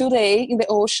heard today in the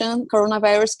ocean,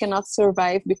 coronavirus cannot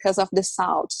survive because of the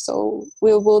salt. So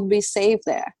we will be safe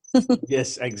there.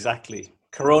 Yes, exactly.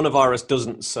 Coronavirus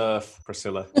doesn't surf,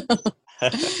 Priscila.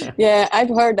 Yeah, I've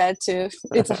heard that too.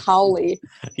 It's a howly.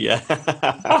 Yeah.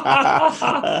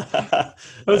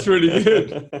 That's really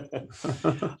good.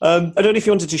 I don't know if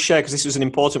you wanted to share, because this was an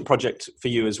important project for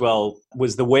you as well,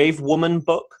 was the Wave Woman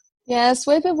book? Yes,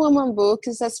 Wave Woman book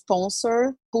is a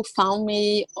sponsor who found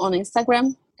me on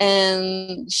Instagram.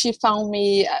 And she found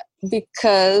me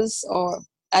because, or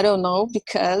I don't know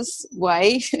because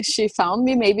why she found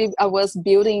me. Maybe I was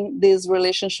building this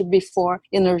relationship before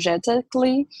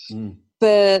energetically.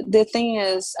 But the thing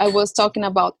is, I was talking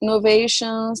about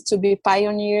innovations, to be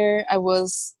pioneer. I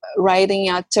was riding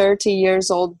a 30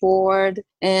 years old board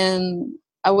and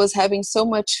I was having so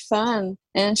much fun.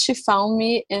 And she found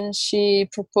me and she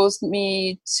proposed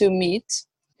me to meet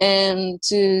and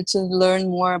to learn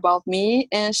more about me.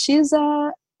 And she's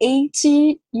a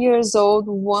 80 years old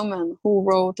woman who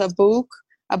wrote a book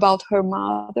about her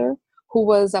mother, who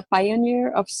was a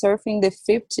pioneer of surfing in the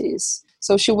 50s.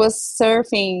 So she was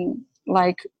surfing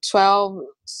like 12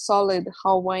 solid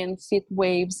Hawaiian feet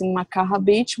waves in Makaha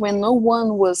Beach when no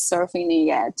one was surfing it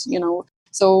yet, you know.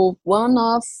 So one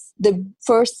of the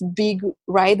first big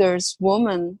riders,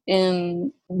 woman,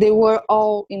 and they were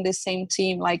all in the same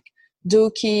team, like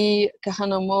Duki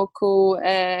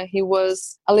Kahanamoku, he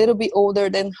was a little bit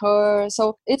older than her.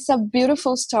 So it's a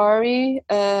beautiful story,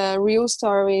 a real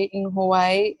story in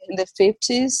Hawaii in the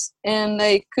 50s. And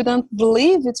I couldn't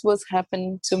believe it was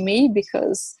happening to me,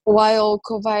 because while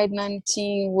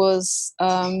COVID-19 was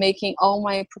making all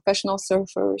my professional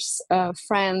surfers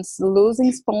friends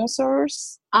losing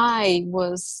sponsors, I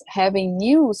was having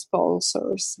new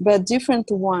sponsors, but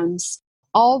different ones.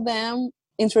 All them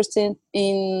interested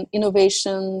in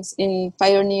innovations, in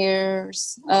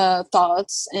pioneers'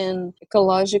 thoughts and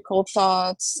ecological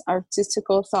thoughts,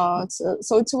 artistical thoughts.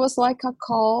 So it was like a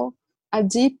call, a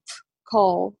deep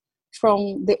call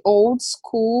from the old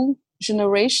school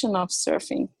generation of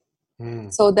surfing.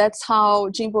 So that's how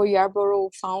Jimbo Yarborough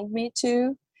found me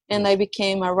too. And I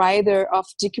became a rider of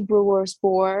Dick Brewer's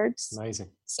boards. Amazing.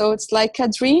 So it's like a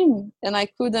dream, and I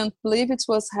couldn't believe it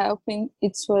was happening.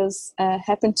 It was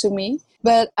happened to me.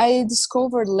 But I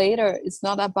discovered later it's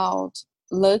not about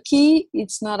lucky.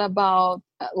 It's not about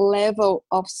level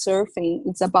of surfing.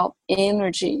 It's about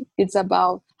energy. It's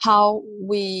about how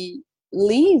we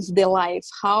live the life,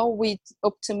 how we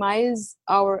optimize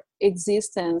our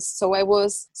existence. So I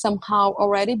was somehow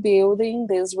already building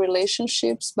these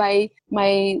relationships by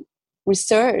my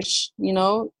research, you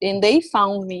know, and they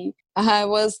found me. I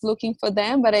was looking for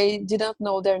them, but I didn't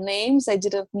know their names. I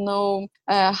didn't know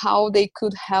how they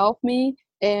could help me.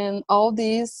 And all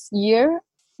this year,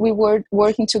 we were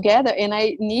working together. And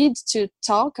I need to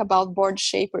talk about Board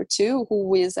Shaper too,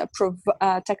 who is a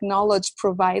technology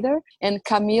provider. And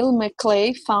Camille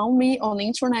McClay found me on the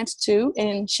internet too.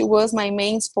 And she was my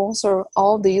main sponsor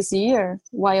all this year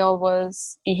while I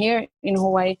was here in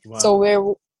Hawaii. Wow. So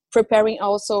we're preparing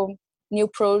also new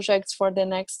projects for the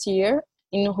next year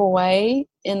in Hawaii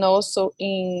and also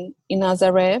in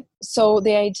Nazaré. So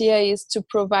the idea is to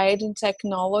provide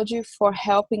technology for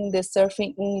helping the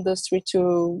surfing industry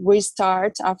to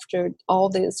restart after all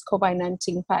these COVID-19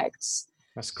 impacts.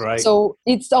 That's great. So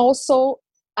it's also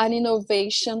an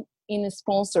innovation in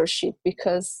sponsorship,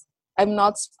 because I'm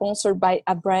not sponsored by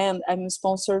a brand. I'm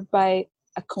sponsored by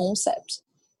a concept.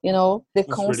 You know, the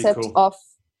That's concept really cool.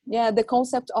 the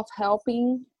concept of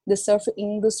helping the surf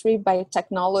industry by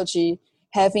technology,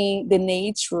 having the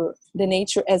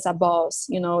nature as a boss.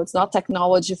 You know, it's not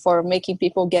technology for making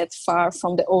people get far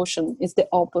from the ocean. It's the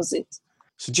opposite.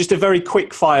 So just a very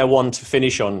quick fire one to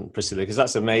finish on, Priscilla, because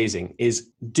that's amazing, is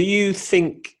do you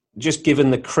think, just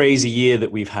given the crazy year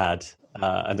that we've had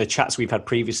and the chats we've had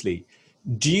previously,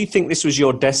 do you think this was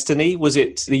your destiny? Was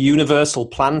it the universal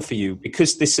plan for you?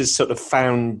 Because this has sort of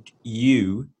found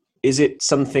you, is it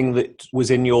something that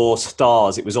was in your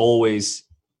stars? It was always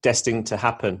destined to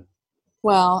happen?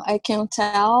 Well, I can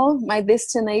tell my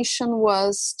destination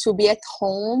was to be at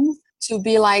home, to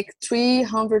be like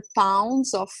 300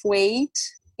 pounds of weight,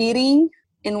 eating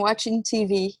and watching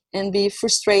TV, and be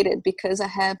frustrated because I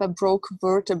have a broke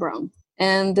vertebra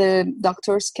and the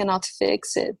doctors cannot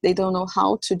fix it. They don't know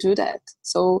how to do that.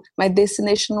 So my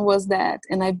destination was that,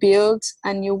 and I built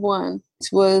a new one. It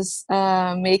was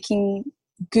making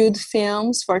good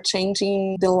films for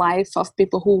changing the life of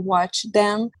people who watch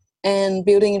them, and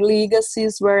building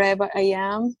legacies wherever I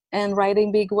am, and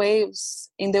riding big waves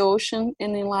in the ocean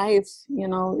and in life. You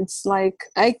know, it's like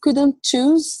I couldn't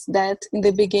choose that in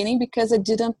the beginning because I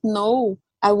didn't know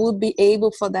I would be able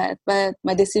for that. But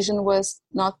my decision was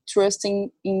not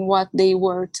trusting in what they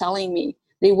were telling me.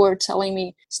 They were telling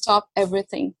me, stop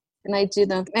everything. And I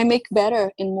didn't. I make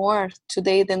better and more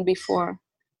today than before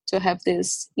to have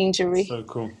this injury. So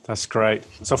cool. That's great.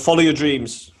 So follow your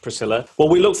dreams, Priscilla. Well,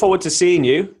 we look forward to seeing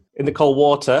you in the cold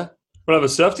water. We'll have a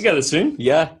surf together soon.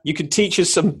 Yeah, you could teach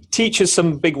us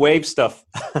some big wave stuff.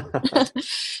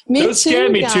 Don't scare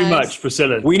me too much,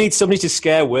 Priscilla. We need somebody to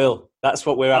scare Will. That's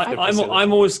what we're after.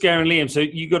 I'm always scaring Liam, so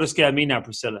you got to scare me now,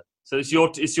 Priscilla. So it's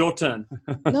your turn.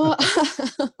 No,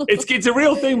 it's a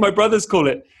real thing. My brothers call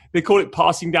it. They call it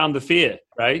passing down the fear,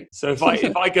 right? So if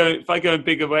I go in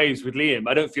bigger waves with Liam,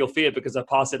 I don't feel fear because I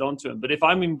pass it on to him. But if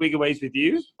I'm in bigger waves with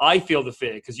you, I feel the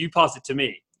fear because you pass it to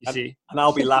me. You see, and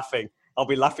I'll be laughing. I'll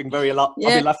be laughing very loud. Yeah.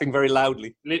 I'll be laughing very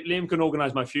loudly. Liam can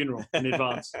organize my funeral in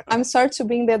advance. I'm sorry to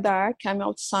be in the dark. I'm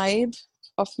outside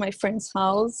of my friend's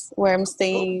house where I'm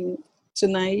staying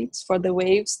tonight for the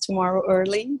waves tomorrow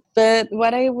early. But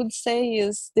what I would say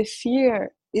is the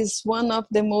fear is one of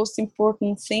the most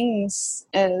important things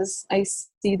as I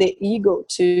see the ego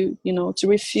to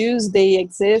refuse they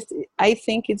exist. I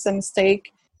think it's a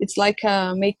mistake. It's like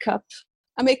a makeup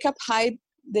hide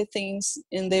the things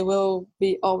and they will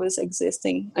be always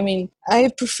existing. I mean, I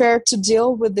prefer to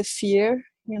deal with the fear,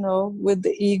 with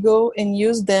the ego and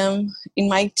use them in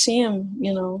my team,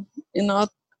 and not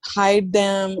hide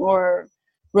them or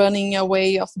running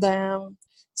away of them.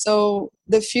 So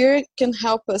the fear can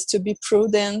help us to be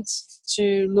prudent,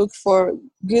 to look for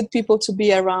good people to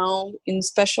be around in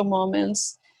special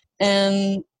moments,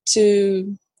 and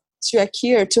to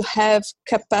adhere, to have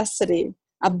capacity,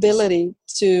 ability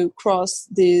to cross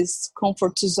this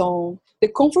comfort zone. The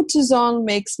comfort zone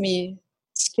makes me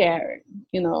scared.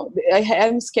 I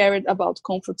am scared about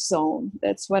comfort zone.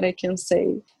 That's what I can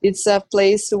say. It's a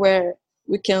place where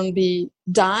we can be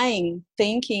dying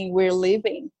thinking we're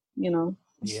living.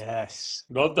 Yes.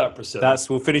 Love that, Priscilla.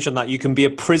 We'll finish on that. You can be a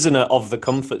prisoner of the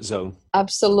comfort zone.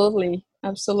 Absolutely.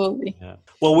 Yeah.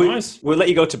 Well, we'll let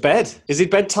you go to bed. Is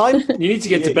it bedtime? You need to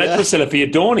get to bed, Priscilla, for your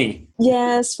Dawny.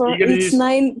 Yes, it's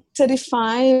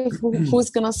 9:35. Who's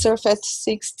gonna surf at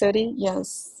 6:30?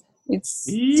 Yes, it's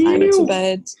time to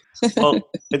bed. Well,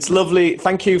 it's lovely.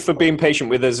 Thank you for being patient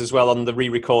with us as well on the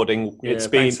re-recording. Yeah,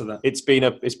 thanks for that. It's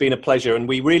been a pleasure, and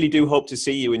we really do hope to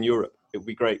see you in Europe. It would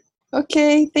be great.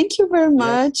 Okay, thank you very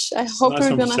much. I hope nice we're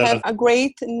one, gonna Priscilla. have a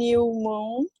great new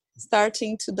moon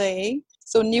starting today.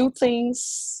 So new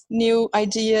things, new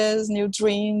ideas, new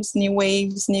dreams, new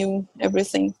waves, new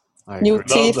everything. New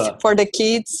teeth for the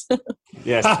kids.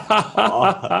 Yes.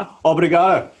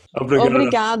 Obrigado.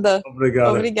 Obrigada.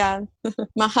 Obrigado. Obrigada.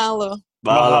 Mahalo.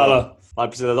 Mahalo. Bye,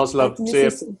 Priscilla. Lots of love. See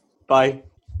you. Bye.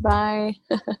 Bye.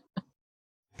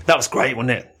 That was great,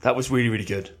 wasn't it? That was really, really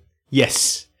good.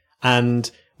 Yes. And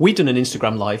we'd done an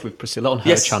Instagram live with Priscilla on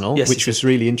her channel, which was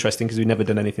really interesting because we'd never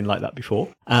done anything like that before.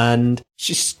 And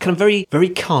she's kind of very, very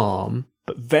calm,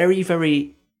 but very,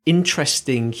 very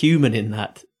interesting human in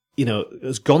that,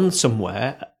 has gone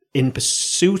somewhere in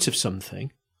pursuit of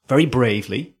something very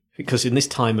bravely, because in this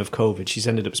time of COVID, she's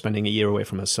ended up spending a year away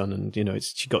from her son. And,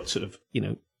 she got sort of,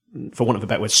 for want of a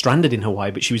better word, stranded in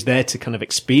Hawaii, but she was there to kind of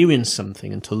experience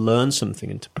something and to learn something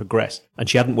and to progress. And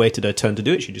she hadn't waited her turn to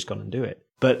do it. She'd just gone and do it.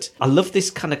 But I love this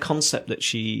kind of concept that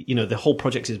she, the whole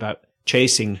project is about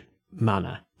chasing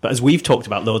mana. But as we've talked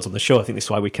about loads on the show, I think this is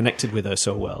why we connected with her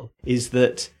so well, is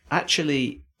that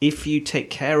actually, if you take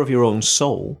care of your own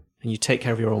soul and you take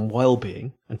care of your own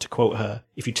well-being, and to quote her,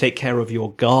 if you take care of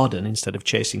your garden instead of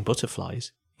chasing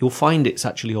butterflies, you'll find it's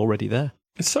actually already there.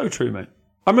 It's so true, mate.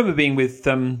 I remember being with,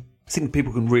 I think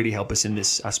people can really help us in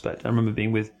this aspect. I remember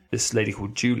being with this lady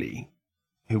called Julie,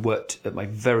 who worked at my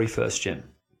very first gym.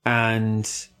 And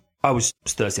it was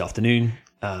Thursday afternoon.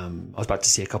 I was about to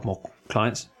see a couple more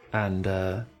clients. And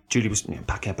Julie was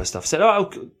packing up her stuff. I said,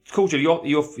 oh, cool, Julie,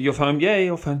 you're off home? Yeah,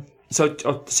 you're off home. So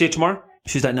I'll see you tomorrow?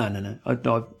 She's like, no, I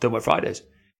don't work Fridays.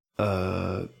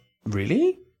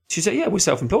 Really? She said, yeah, we're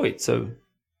self-employed. So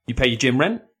you pay your gym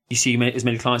rent. You see as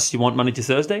many clients as you want Monday to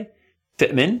Thursday. Fit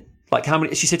them in. Like how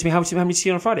many? She said to me, how many see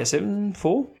you on a Friday? I said,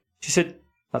 4. She said,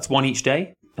 that's 1 each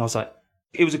day. I was like,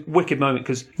 it was a wicked moment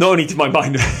because not only did my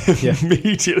mind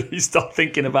immediately start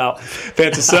thinking about being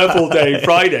able to surf all day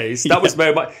Fridays, that was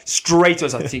very much straight. I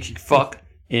was like thinking,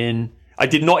 I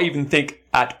did not even think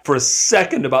for a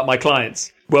second about my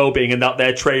clients' well-being and that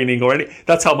their training or any.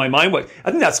 That's how my mind works.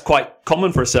 I think that's quite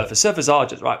common for a surfer. Surfers are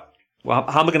just right. Well,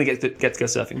 how am I going to get to go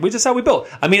surfing? Which is how we built.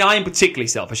 I mean, I am particularly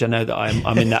selfish. I know that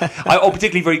I'm in that. I'm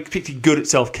particularly good at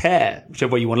self-care,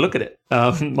 whichever way you want to look at it.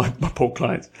 My poor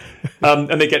clients,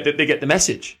 and they get the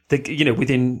message.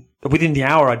 Within the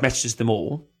hour, I'd messaged them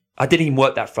all. I didn't even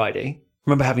work that Friday. I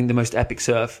remember having the most epic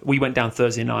surf. We went down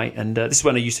Thursday night, and this is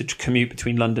when I used to commute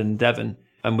between London and Devon,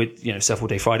 and we'd surf all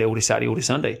day Friday, all day Saturday, all day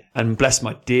Sunday. And bless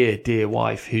my dear, dear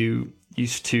wife, who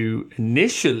used to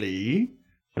initially.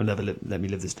 You'll never let me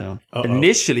live this down.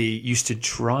 Initially, used to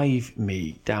drive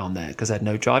me down there because I had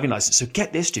no driving license. So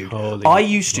get this, dude.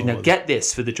 Now get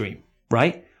this for the dream,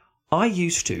 right? I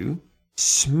used to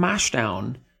smash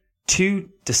down 2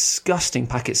 disgusting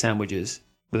packet sandwiches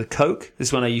with a Coke. This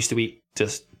is when I used to eat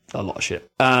just a lot of shit.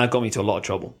 Got me into a lot of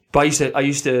trouble. But I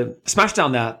used to smash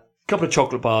down that, couple of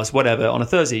chocolate bars, whatever, on a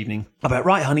Thursday evening. I'm like,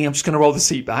 right, honey, I'm just going to roll the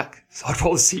seat back. So I'd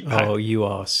roll the seat back. Oh, you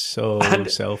are so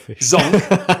selfish. Zonk.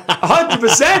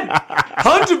 100%.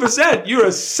 100%. You're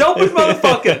a selfish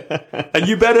motherfucker. And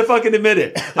you better fucking admit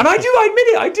it. And I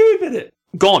do admit it.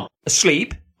 Gone.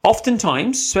 Asleep.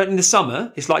 Oftentimes, especially in the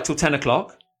summer, it's like till 10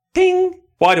 o'clock. Ping.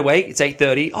 Wide awake. It's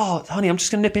 8:30. Oh, honey, I'm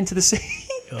just going to nip into the sea.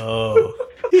 Oh.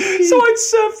 So I'd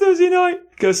surf Thursday night.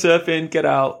 Go surfing, get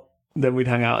out. Then we'd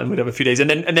hang out and we'd have a few days. And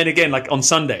then again, like on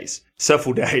Sundays, surf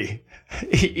all day,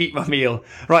 eat my meal.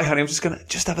 Right, honey, I'm just going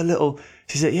to have a little.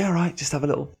 She said, yeah, right, just have a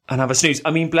little. And have a snooze.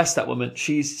 I mean, bless that woman.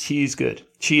 She's good.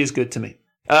 She is good to me.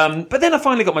 But then I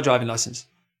finally got my driving license.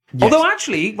 Yes. Although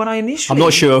actually, when I initially... I'm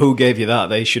not sure who gave you that.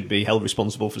 They should be held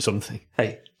responsible for something.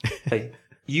 Hey,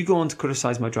 you go on to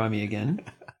criticise my driving again,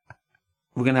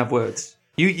 we're going to have words.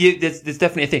 There's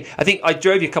definitely a thing. I think I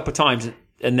drove you a couple of times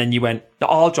and then you went, no,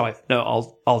 I'll drive.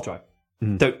 No, I'll drive.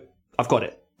 Don't, I've got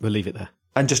it. We'll leave it there.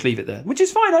 And just leave it there, which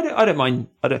is fine. I don't mind.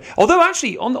 Although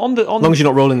actually, on as long as you're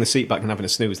not rolling the seat back and having a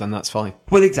snooze, then that's fine.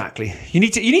 Well, exactly. You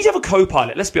need to have a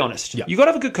co-pilot. Let's be honest. Yeah. You got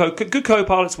to have a good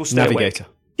co-pilots will stay Navigator.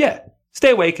 Awake. Yeah, stay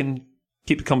awake and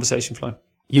keep the conversation flowing.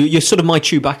 You're sort of my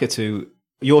Chewbacca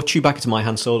to my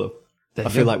Han Solo. I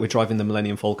feel like we're driving the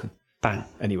Millennium Falcon. Bang.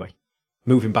 Anyway,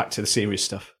 moving back to the serious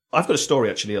stuff. I've got a story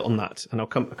actually on that, and I'll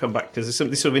come back because this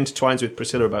sort of intertwines with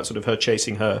Priscilla about sort of her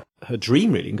chasing her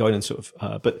dream really and going and sort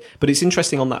of. But it's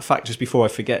interesting on that fact. Just before I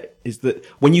forget, is that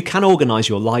when you can organise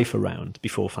your life around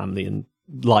before family and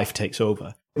life takes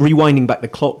over. Rewinding back the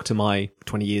clock to my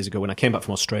 20 years ago when I came back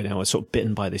from Australia, I was sort of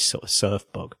bitten by this sort of surf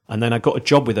bug, and then I got a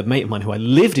job with a mate of mine who I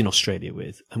lived in Australia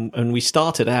with, and we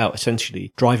started out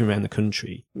essentially driving around the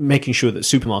country, making sure that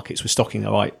supermarkets were stocking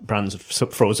the right brands of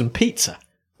frozen pizza.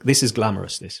 This is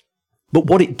glamorous, this. But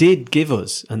what it did give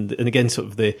us, and again, sort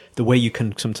of the way you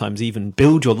can sometimes even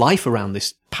build your life around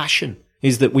this passion,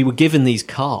 is that we were given these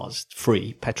cars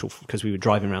free, petrol, because we were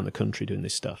driving around the country doing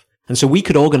this stuff. And so we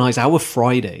could organise our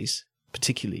Fridays,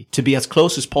 particularly, to be as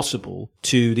close as possible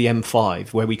to the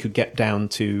M5, where we could get down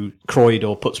to Croyd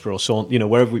or Putsborough or so on,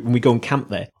 wherever when we go and camp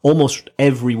there. Almost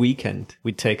every weekend,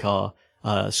 we'd take our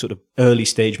sort of early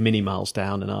stage mini miles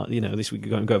down and this we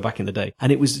could go back in the day.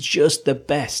 And it was just the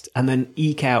best. And then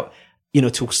eke out,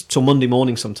 till Monday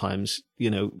morning sometimes,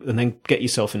 and then get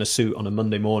yourself in a suit on a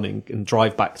Monday morning and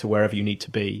drive back to wherever you need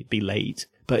to be late.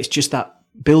 But it's just that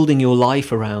building your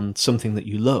life around something that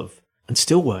you love and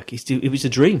still work. It was a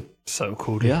dream. So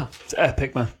cool. Yeah. It's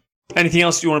epic, man. Anything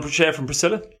else you want to share from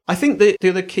Priscilla? I think the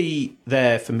other key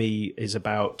there for me is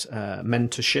about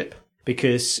mentorship.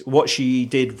 Because what she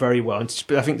did very well, and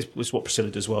I think this was what Priscilla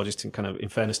does well, just in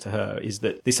fairness to her, is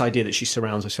that this idea that she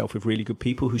surrounds herself with really good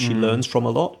people who she learns from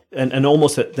a lot. And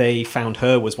almost that they found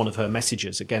her was one of her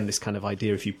messages. Again, this kind of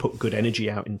idea, if you put good energy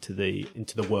out into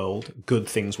the world, good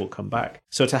things will come back.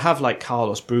 So to have like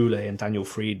Carlos Brule and Daniel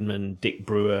Friedman, Dick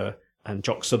Brewer and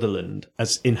Jock Sutherland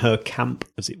as in her camp,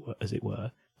 as it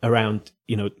were, around,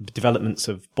 developments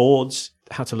of boards,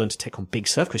 how to learn to take on big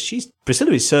surf, because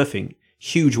Priscilla is surfing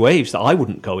huge waves that I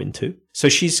wouldn't go into. So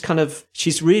she's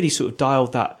really sort of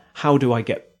dialed that, how do I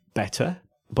get better,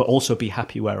 but also be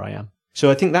happy where I am. So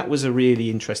I think that was a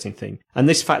really interesting thing. And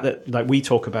this fact that, like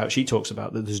she talks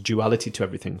about that there's duality to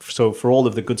everything. So for all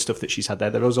of the good stuff that she's had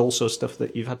there was also stuff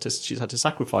that she's had to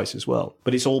sacrifice as well.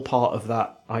 But it's all part of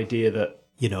that idea that,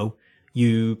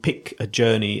 you pick a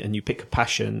journey and you pick a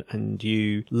passion and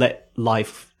you let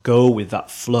life go with that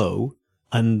flow.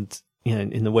 And,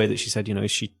 in the way that she said,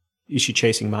 is she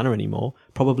chasing manna anymore?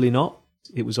 Probably not.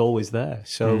 It was always there.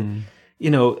 So,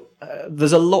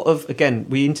 there's a lot of, again,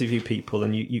 we interview people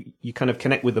and you kind of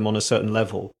connect with them on a certain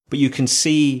level, but you can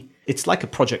see it's like a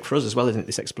project for us as well, isn't it?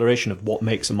 This exploration of what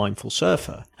makes a mindful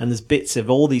surfer. And there's bits of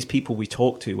all these people we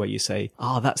talk to where you say,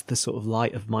 that's the sort of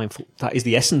light of mindful, that is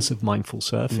the essence of mindful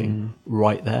surfing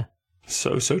right there.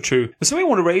 So true. There's something I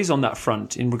want to raise on that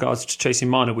front in regards to chasing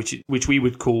mana, which we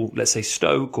would call, let's say,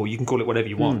 stoke, or you can call it whatever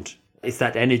you want. It's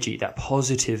that energy, that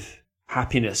positive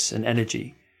happiness and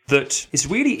energy that is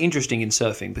really interesting in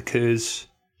surfing, because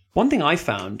one thing I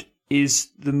found is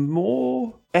the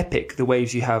more epic the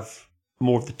waves you have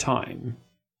more of the time,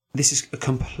 this is a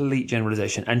complete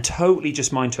generalization and totally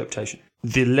just my interpretation,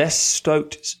 the less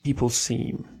stoked people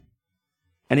seem.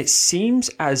 And it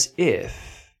seems as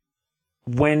if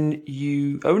when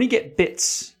you only get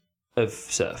bits of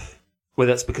surf,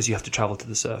 whether that's because you have to travel to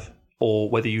the surf or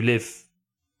whether you live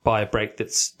by a break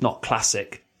that's not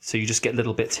classic, so you just get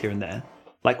little bits here and there,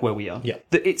 like where we are. Yeah.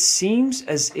 That it seems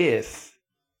as if,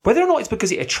 whether or not it's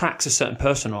because it attracts a certain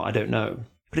person or I don't know,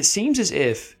 but it seems as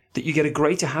if that you get a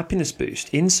greater happiness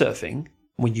boost in surfing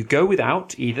when you go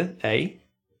without either A,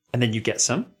 and then you get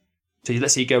some. So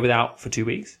let's say you go without for 2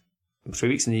 weeks, 3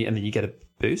 weeks, and then you get a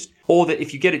boost. Or that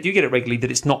if you get it regularly,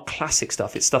 that it's not classic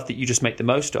stuff, it's stuff that you just make the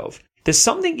most of. There's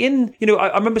something in,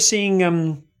 I remember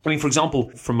seeing, for example,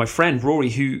 from my friend Rory,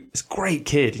 who is a great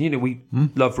kid. We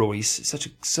love Rory. He's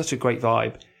such a great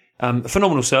vibe. A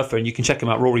phenomenal surfer, and you can check him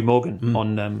out, Rory Morgan,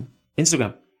 on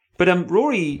Instagram. But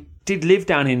Rory did live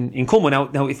down in Cornwall.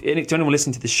 Now, if anyone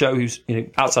listening to the show who's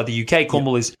outside the UK,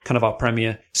 Cornwall is kind of our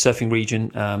premier surfing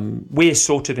region. We're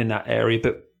sort of in that area,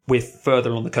 but we're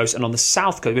further on the coast, and on the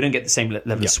south coast, we don't get the same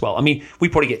level of swell. I mean, we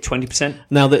probably get 20%.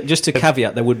 Now, just to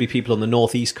caveat, there would be people on the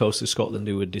northeast coast of Scotland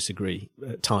who would disagree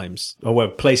at times, or well,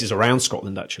 places around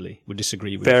Scotland actually would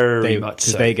disagree with very much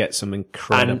because so. they get some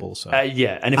incredible.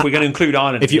 And if we're going to include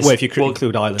Ireland, if you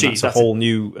include Ireland, that's a whole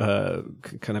new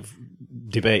kind of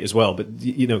debate as well. But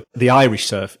the Irish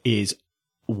surf is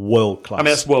world class. I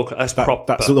mean, that's world class.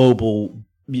 That's global,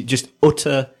 just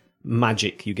utter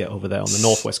magic you get over there on the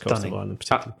northwest coast of Ireland,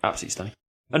 particularly. Absolutely stunning.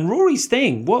 And Rory's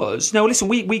thing was, now listen,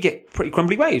 we get pretty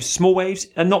crumbly waves, small waves,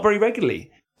 and not very regularly.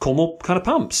 Cornwall kind of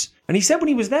pumps. And he said when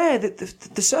he was there that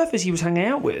the surfers he was hanging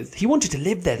out with, he wanted to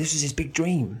live there. This was his big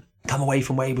dream. Come away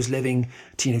from where he was living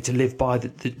to live by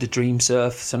the dream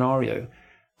surf scenario.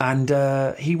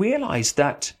 And he realised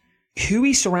that who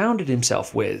he surrounded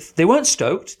himself with, they weren't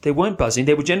stoked, they weren't buzzing,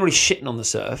 they were generally shitting on the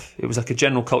surf. It was like a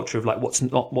general culture of like what's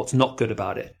not good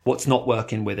about it, what's not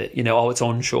working with it. It's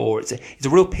onshore. It's a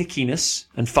real pickiness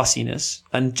and fussiness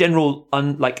and general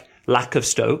lack of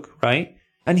stoke, right?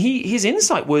 And his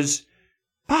insight was,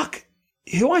 fuck,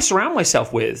 who I surround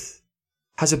myself with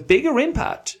has a bigger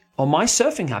impact on my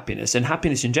surfing happiness and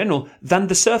happiness in general than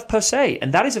the surf per se.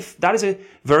 And that is a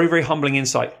very, very humbling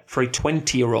insight for a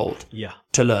 20-year-old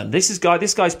to learn. This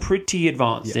guy's pretty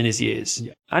advanced in his years.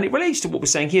 Yeah. And it relates to what we're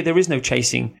saying here. There is no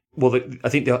chasing. Well, I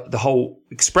think the whole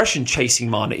expression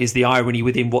chasing mana is the irony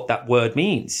within what that word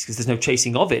means, because there's no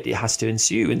chasing of it. It has to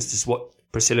ensue. And this is what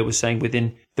Priscilla was saying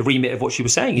within the remit of what she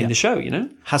was saying in the show,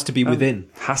 Has to be within.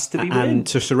 Has to be within. And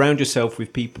to surround yourself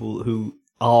with people who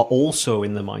are also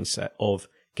in the mindset of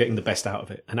getting the best out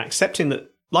of it and accepting that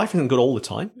life isn't good all the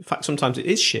time. In fact, sometimes it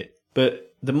is shit.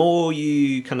 But the more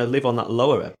you kind of live on that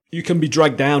lower end, you can be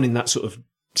dragged down in that sort of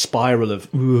spiral of,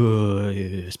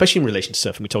 especially in relation to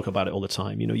surfing. We talk about it all the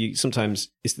time. Sometimes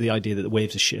it's the idea that the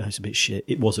waves are shit. It's a bit shit.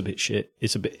 It was a bit shit.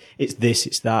 It's this,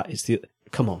 it's that.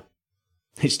 Come on.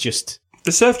 It's just...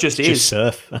 The surf just is. Just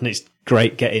surf, and it's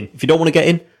great. Get in. If you don't want to get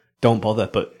in, don't bother,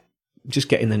 but just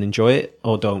get in and enjoy it,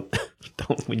 or don't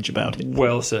whinge about it.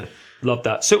 Well, sir. Love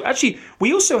that. So actually,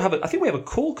 we also have I think we have a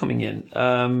call coming in.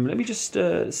 Let me just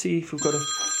see if we've got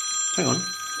hang on.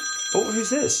 Oh, who's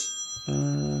this?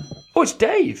 It's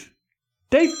Dave.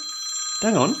 Dave,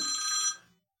 hang on.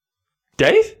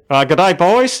 Dave? G'day,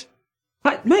 boys.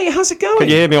 Hi, mate, how's it going? Can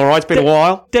you hear me all right? It's been a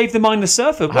while. Dave the Mindless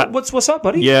Surfer. What's up,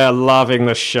 buddy? Yeah, loving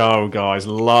the show, guys.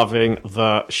 Loving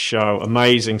the show.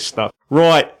 Amazing stuff.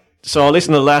 Right, so I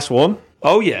listened to the last one.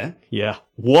 Oh, yeah? Yeah.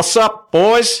 What's up,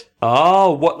 boys?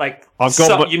 Oh, what, like,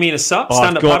 you mean a sup?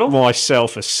 Stand-up paddle? I've got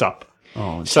myself a sup.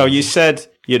 Oh, so you said,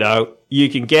 you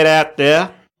can get out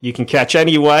there, you can catch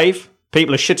any wave.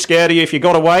 People are shit scared of you if you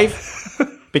got a wave.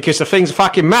 Because the thing's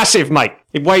fucking massive, mate.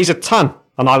 It weighs a ton.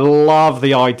 And I love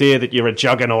the idea that you're a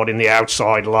juggernaut in the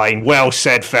outside lane. Well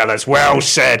said, fellas. Well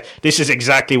said. This is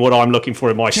exactly what I'm looking for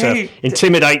in my surf.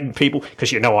 Intimidating people,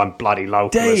 because I'm bloody local.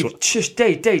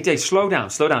 Dave, slow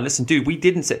down. Listen, dude, we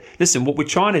didn't say... Listen, what we're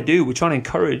trying to do, we're trying to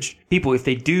encourage people, if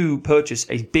they do purchase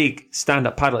a big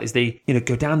stand-up paddle, is they,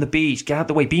 go down the beach, get out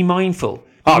the way, be mindful.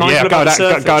 Go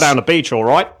down the beach, all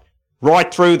right?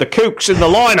 Right through the kooks in the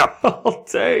lineup. Oh,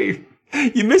 Dave.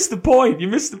 You missed the point,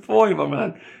 my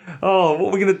man. Oh, what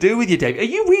are we going to do with you, Dave? Are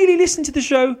you really listening to the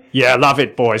show? Yeah, love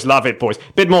it, boys.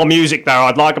 Bit more music, though.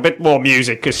 I'd like a bit more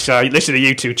music, because listen to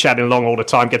you two chatting along all the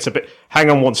time gets a bit... Hang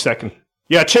on 1 second.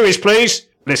 Yeah, cheers, please.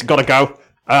 Listen, gotta go.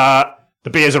 The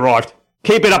beer's arrived.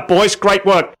 Keep it up, boys. Great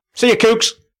work. See you, kooks.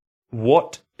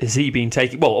 What has he been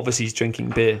taking? Well, obviously he's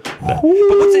drinking beer. But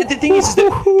what's the thing is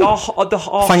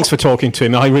that... Thanks for talking to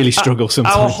him. I really struggle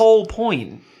sometimes. Our whole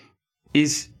point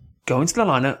is... Go into the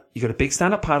liner, you got a big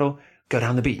stand-up paddle, go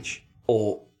down the beach,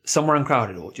 or somewhere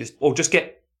uncrowded, or just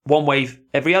get one wave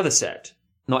every other set,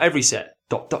 not every set. ...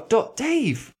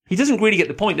 Dave, he doesn't really get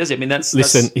the point, does he? I mean,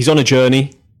 Listen, he's on a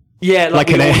journey. Yeah, like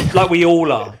we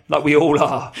all are.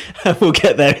 We'll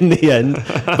get there in the end.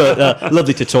 But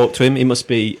lovely to talk to him. He must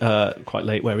be quite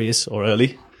late where he is, or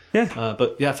early. Yeah.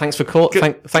 But yeah, thanks for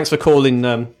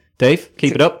calling. Dave,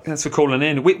 keep it up. Thanks for calling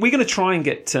in. We're going to try and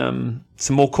get some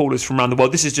more callers from around the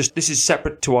world. This is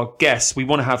separate to our guests. We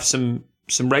want to have some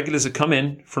regulars that come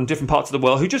in from different parts of the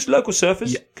world who just local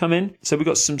surfers come in. So we've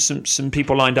got some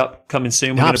people lined up coming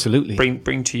soon. We're absolutely going to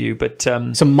bring to you. But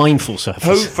some mindful surfers.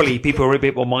 Hopefully, people are a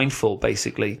bit more mindful,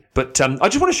 basically. But I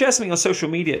just want to share something on social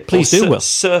media. Please do.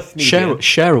 Surf media.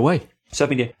 Share away.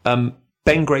 Surf media.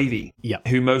 Ben Gravy,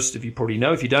 who most of you probably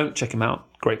know. If you don't, check him out.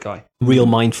 Great guy. Real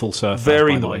mindful surfer.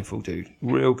 Very mindful dude.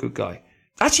 Real good guy.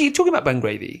 Actually, talking about Ben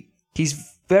Gravy,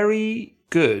 he's very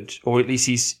good, or at least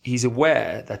he's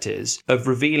aware, that is, of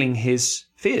revealing his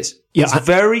fears. Yeah, he's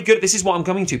very good. This is what I'm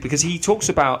coming to, because he talks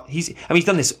about he's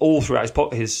done this all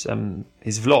throughout his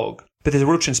vlog, but there's a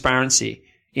real transparency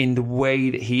in the way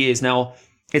that he is. Now,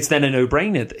 it's then a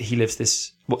no-brainer that he lives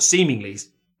this, what seemingly,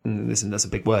 and that's a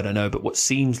big word, I know, but what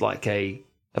seems like a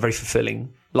very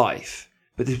fulfilling life.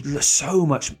 But there's so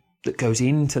much that goes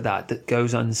into that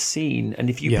goes unseen. And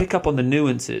if you pick up on the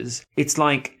nuances, it's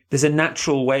like there's a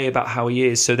natural way about how he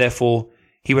is. So therefore,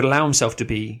 he would allow himself to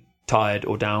be tired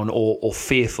or down or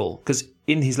fearful. Because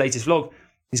in his latest vlog,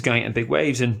 he's going out in big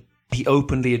waves and he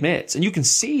openly admits, and you can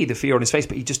see the fear on his face,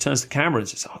 but he just turns to the camera and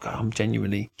says, oh God, I'm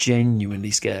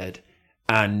genuinely scared.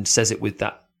 And says it with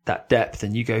that depth,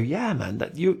 and you go, yeah, man,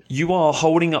 that you are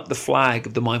holding up the flag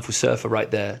of the mindful surfer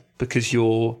right there, because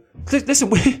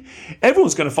listen,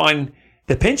 everyone's going to find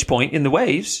the pinch point in the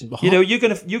waves. You know, you're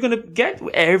gonna get,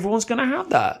 everyone's going to have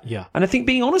that. Yeah. And I think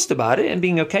being honest about it and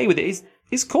being okay with it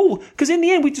is cool, because in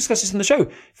the end, we discussed this in the show.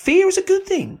 Fear is a good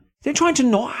thing. They're trying to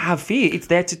not have fear. It's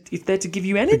there to give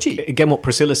you energy. Again, what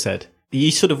Priscilla said, you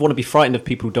sort of want to be frightened of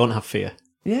people who don't have fear.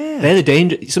 Yeah. They're the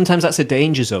danger. Sometimes that's a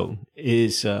danger zone,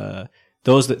 is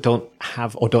those that don't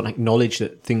have or don't acknowledge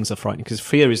that things are frightening, because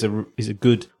fear is a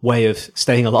good way of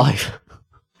staying alive.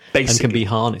 Basically. And can be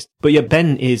harnessed. But yeah,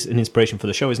 Ben is an inspiration for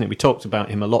the show, isn't it? We talked about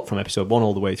him a lot from episode 1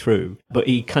 all the way through, but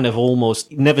he kind of almost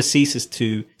never ceases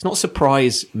to, it's not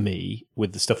surprise me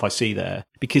with the stuff I see there,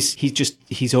 because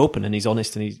he's open and he's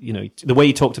honest, and he's, you know, the way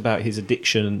he talked about his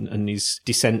addiction and his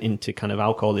descent into kind of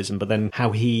alcoholism, but then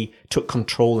how he took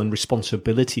control and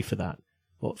responsibility for that.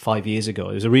 5 years ago.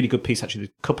 It was a really good piece, actually,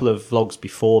 a couple of vlogs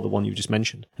before the one you just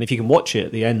mentioned. And if you can watch it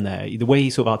at the end there, the way he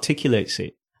sort of articulates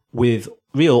it with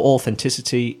real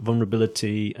authenticity,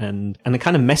 vulnerability, and the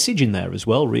kind of message in there as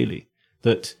well, really,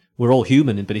 that we're all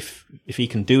human, but if he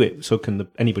can do it, so can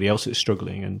anybody else that's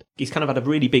struggling. And he's kind of had a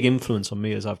really big influence on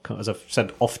me, as I've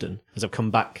said often, as I've come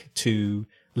back to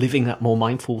living that more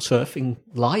mindful surfing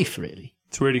life, really.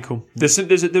 It's really cool. There's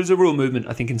a real movement,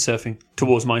 I think, in surfing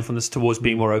towards mindfulness, towards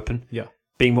being more open,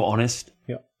 being more honest,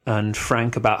 and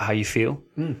frank about how you feel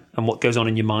and what goes on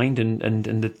in your mind,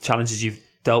 and the challenges you've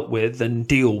dealt with and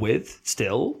deal with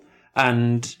still.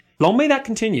 And long may that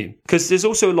continue, because there's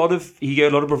also a lot of ego,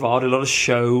 a lot of bravado, a lot of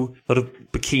show, a lot of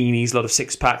bikinis, a lot of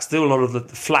six packs, still a lot of the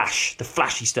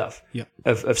flashy stuff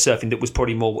of surfing that was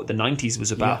probably more what the 90s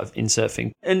was about in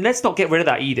surfing. And let's not get rid of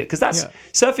that either, because that's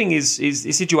surfing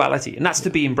is a duality, and that's to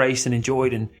be embraced and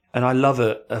enjoyed. And I love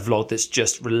a vlog that's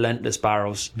just relentless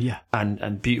barrels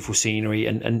and beautiful scenery,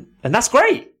 and that's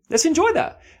great. Let's enjoy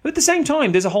that. But at the same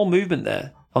time, there's a whole movement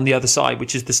there on the other side,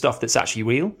 which is the stuff that's actually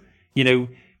real. You know,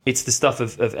 it's the stuff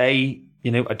of A,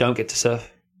 you know, I don't get to surf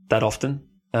that often.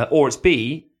 Or it's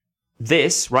B,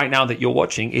 this right now that you're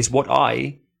watching is what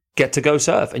I get to go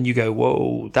surf. And you go,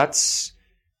 whoa, that's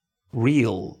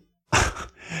real.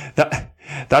 that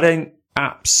ain't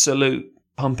absolute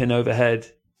pumping overhead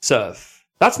surf.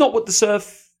 That's not what the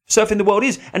surf in the world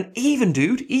is. And even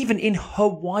in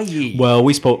Hawaii. Well,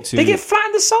 we spoke to... They get flat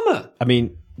in the summer. I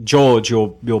mean, George, your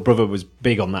brother, was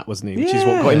big on that, wasn't he? Which is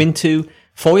what got him into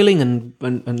foiling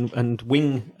and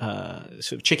wing,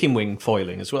 sort of chicken wing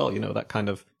foiling as well. You know, that kind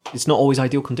of, it's not always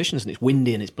ideal conditions, and it's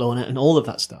windy and it's blowing out and all of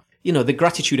that stuff. You know, the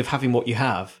gratitude of having what you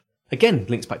have, again,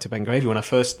 links back to Ben Gravy. When the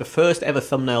first ever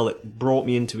thumbnail that brought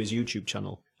me into his YouTube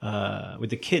channel, with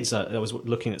the kids, I was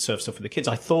looking at surf stuff with the kids.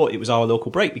 I thought it was Our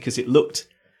Local Break, because it looked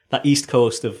that east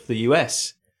coast of the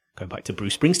US, going back to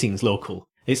Bruce Springsteen's Local.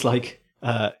 It's like,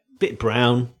 bit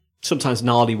brown, sometimes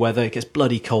gnarly weather, it gets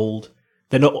bloody cold.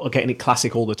 They're not getting it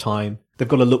classic all the time. They've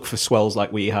got to look for swells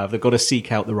like we have. They've got to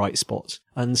seek out the right spots.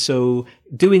 And so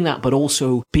doing that, but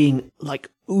also being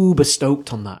like uber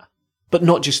stoked on that. But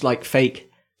not just like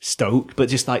fake stoked, but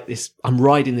just like this, I'm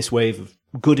riding this wave of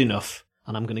good enough,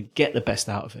 and I'm going to get the best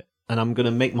out of it. And I'm going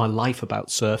to make my life about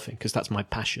surfing, because that's my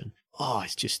passion. Oh,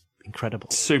 it's just incredible.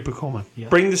 Super cool, man. Yeah.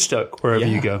 Bring the stoke wherever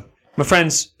you go. My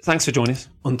friends, thanks for joining us.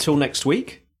 Until next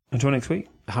week.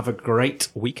 Have a great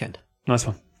weekend. Nice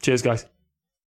one. Cheers, guys.